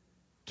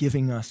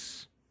 giving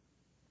us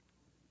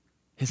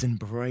his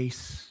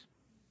embrace,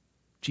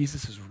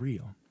 Jesus is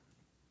real.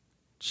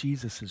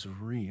 Jesus is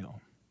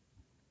real.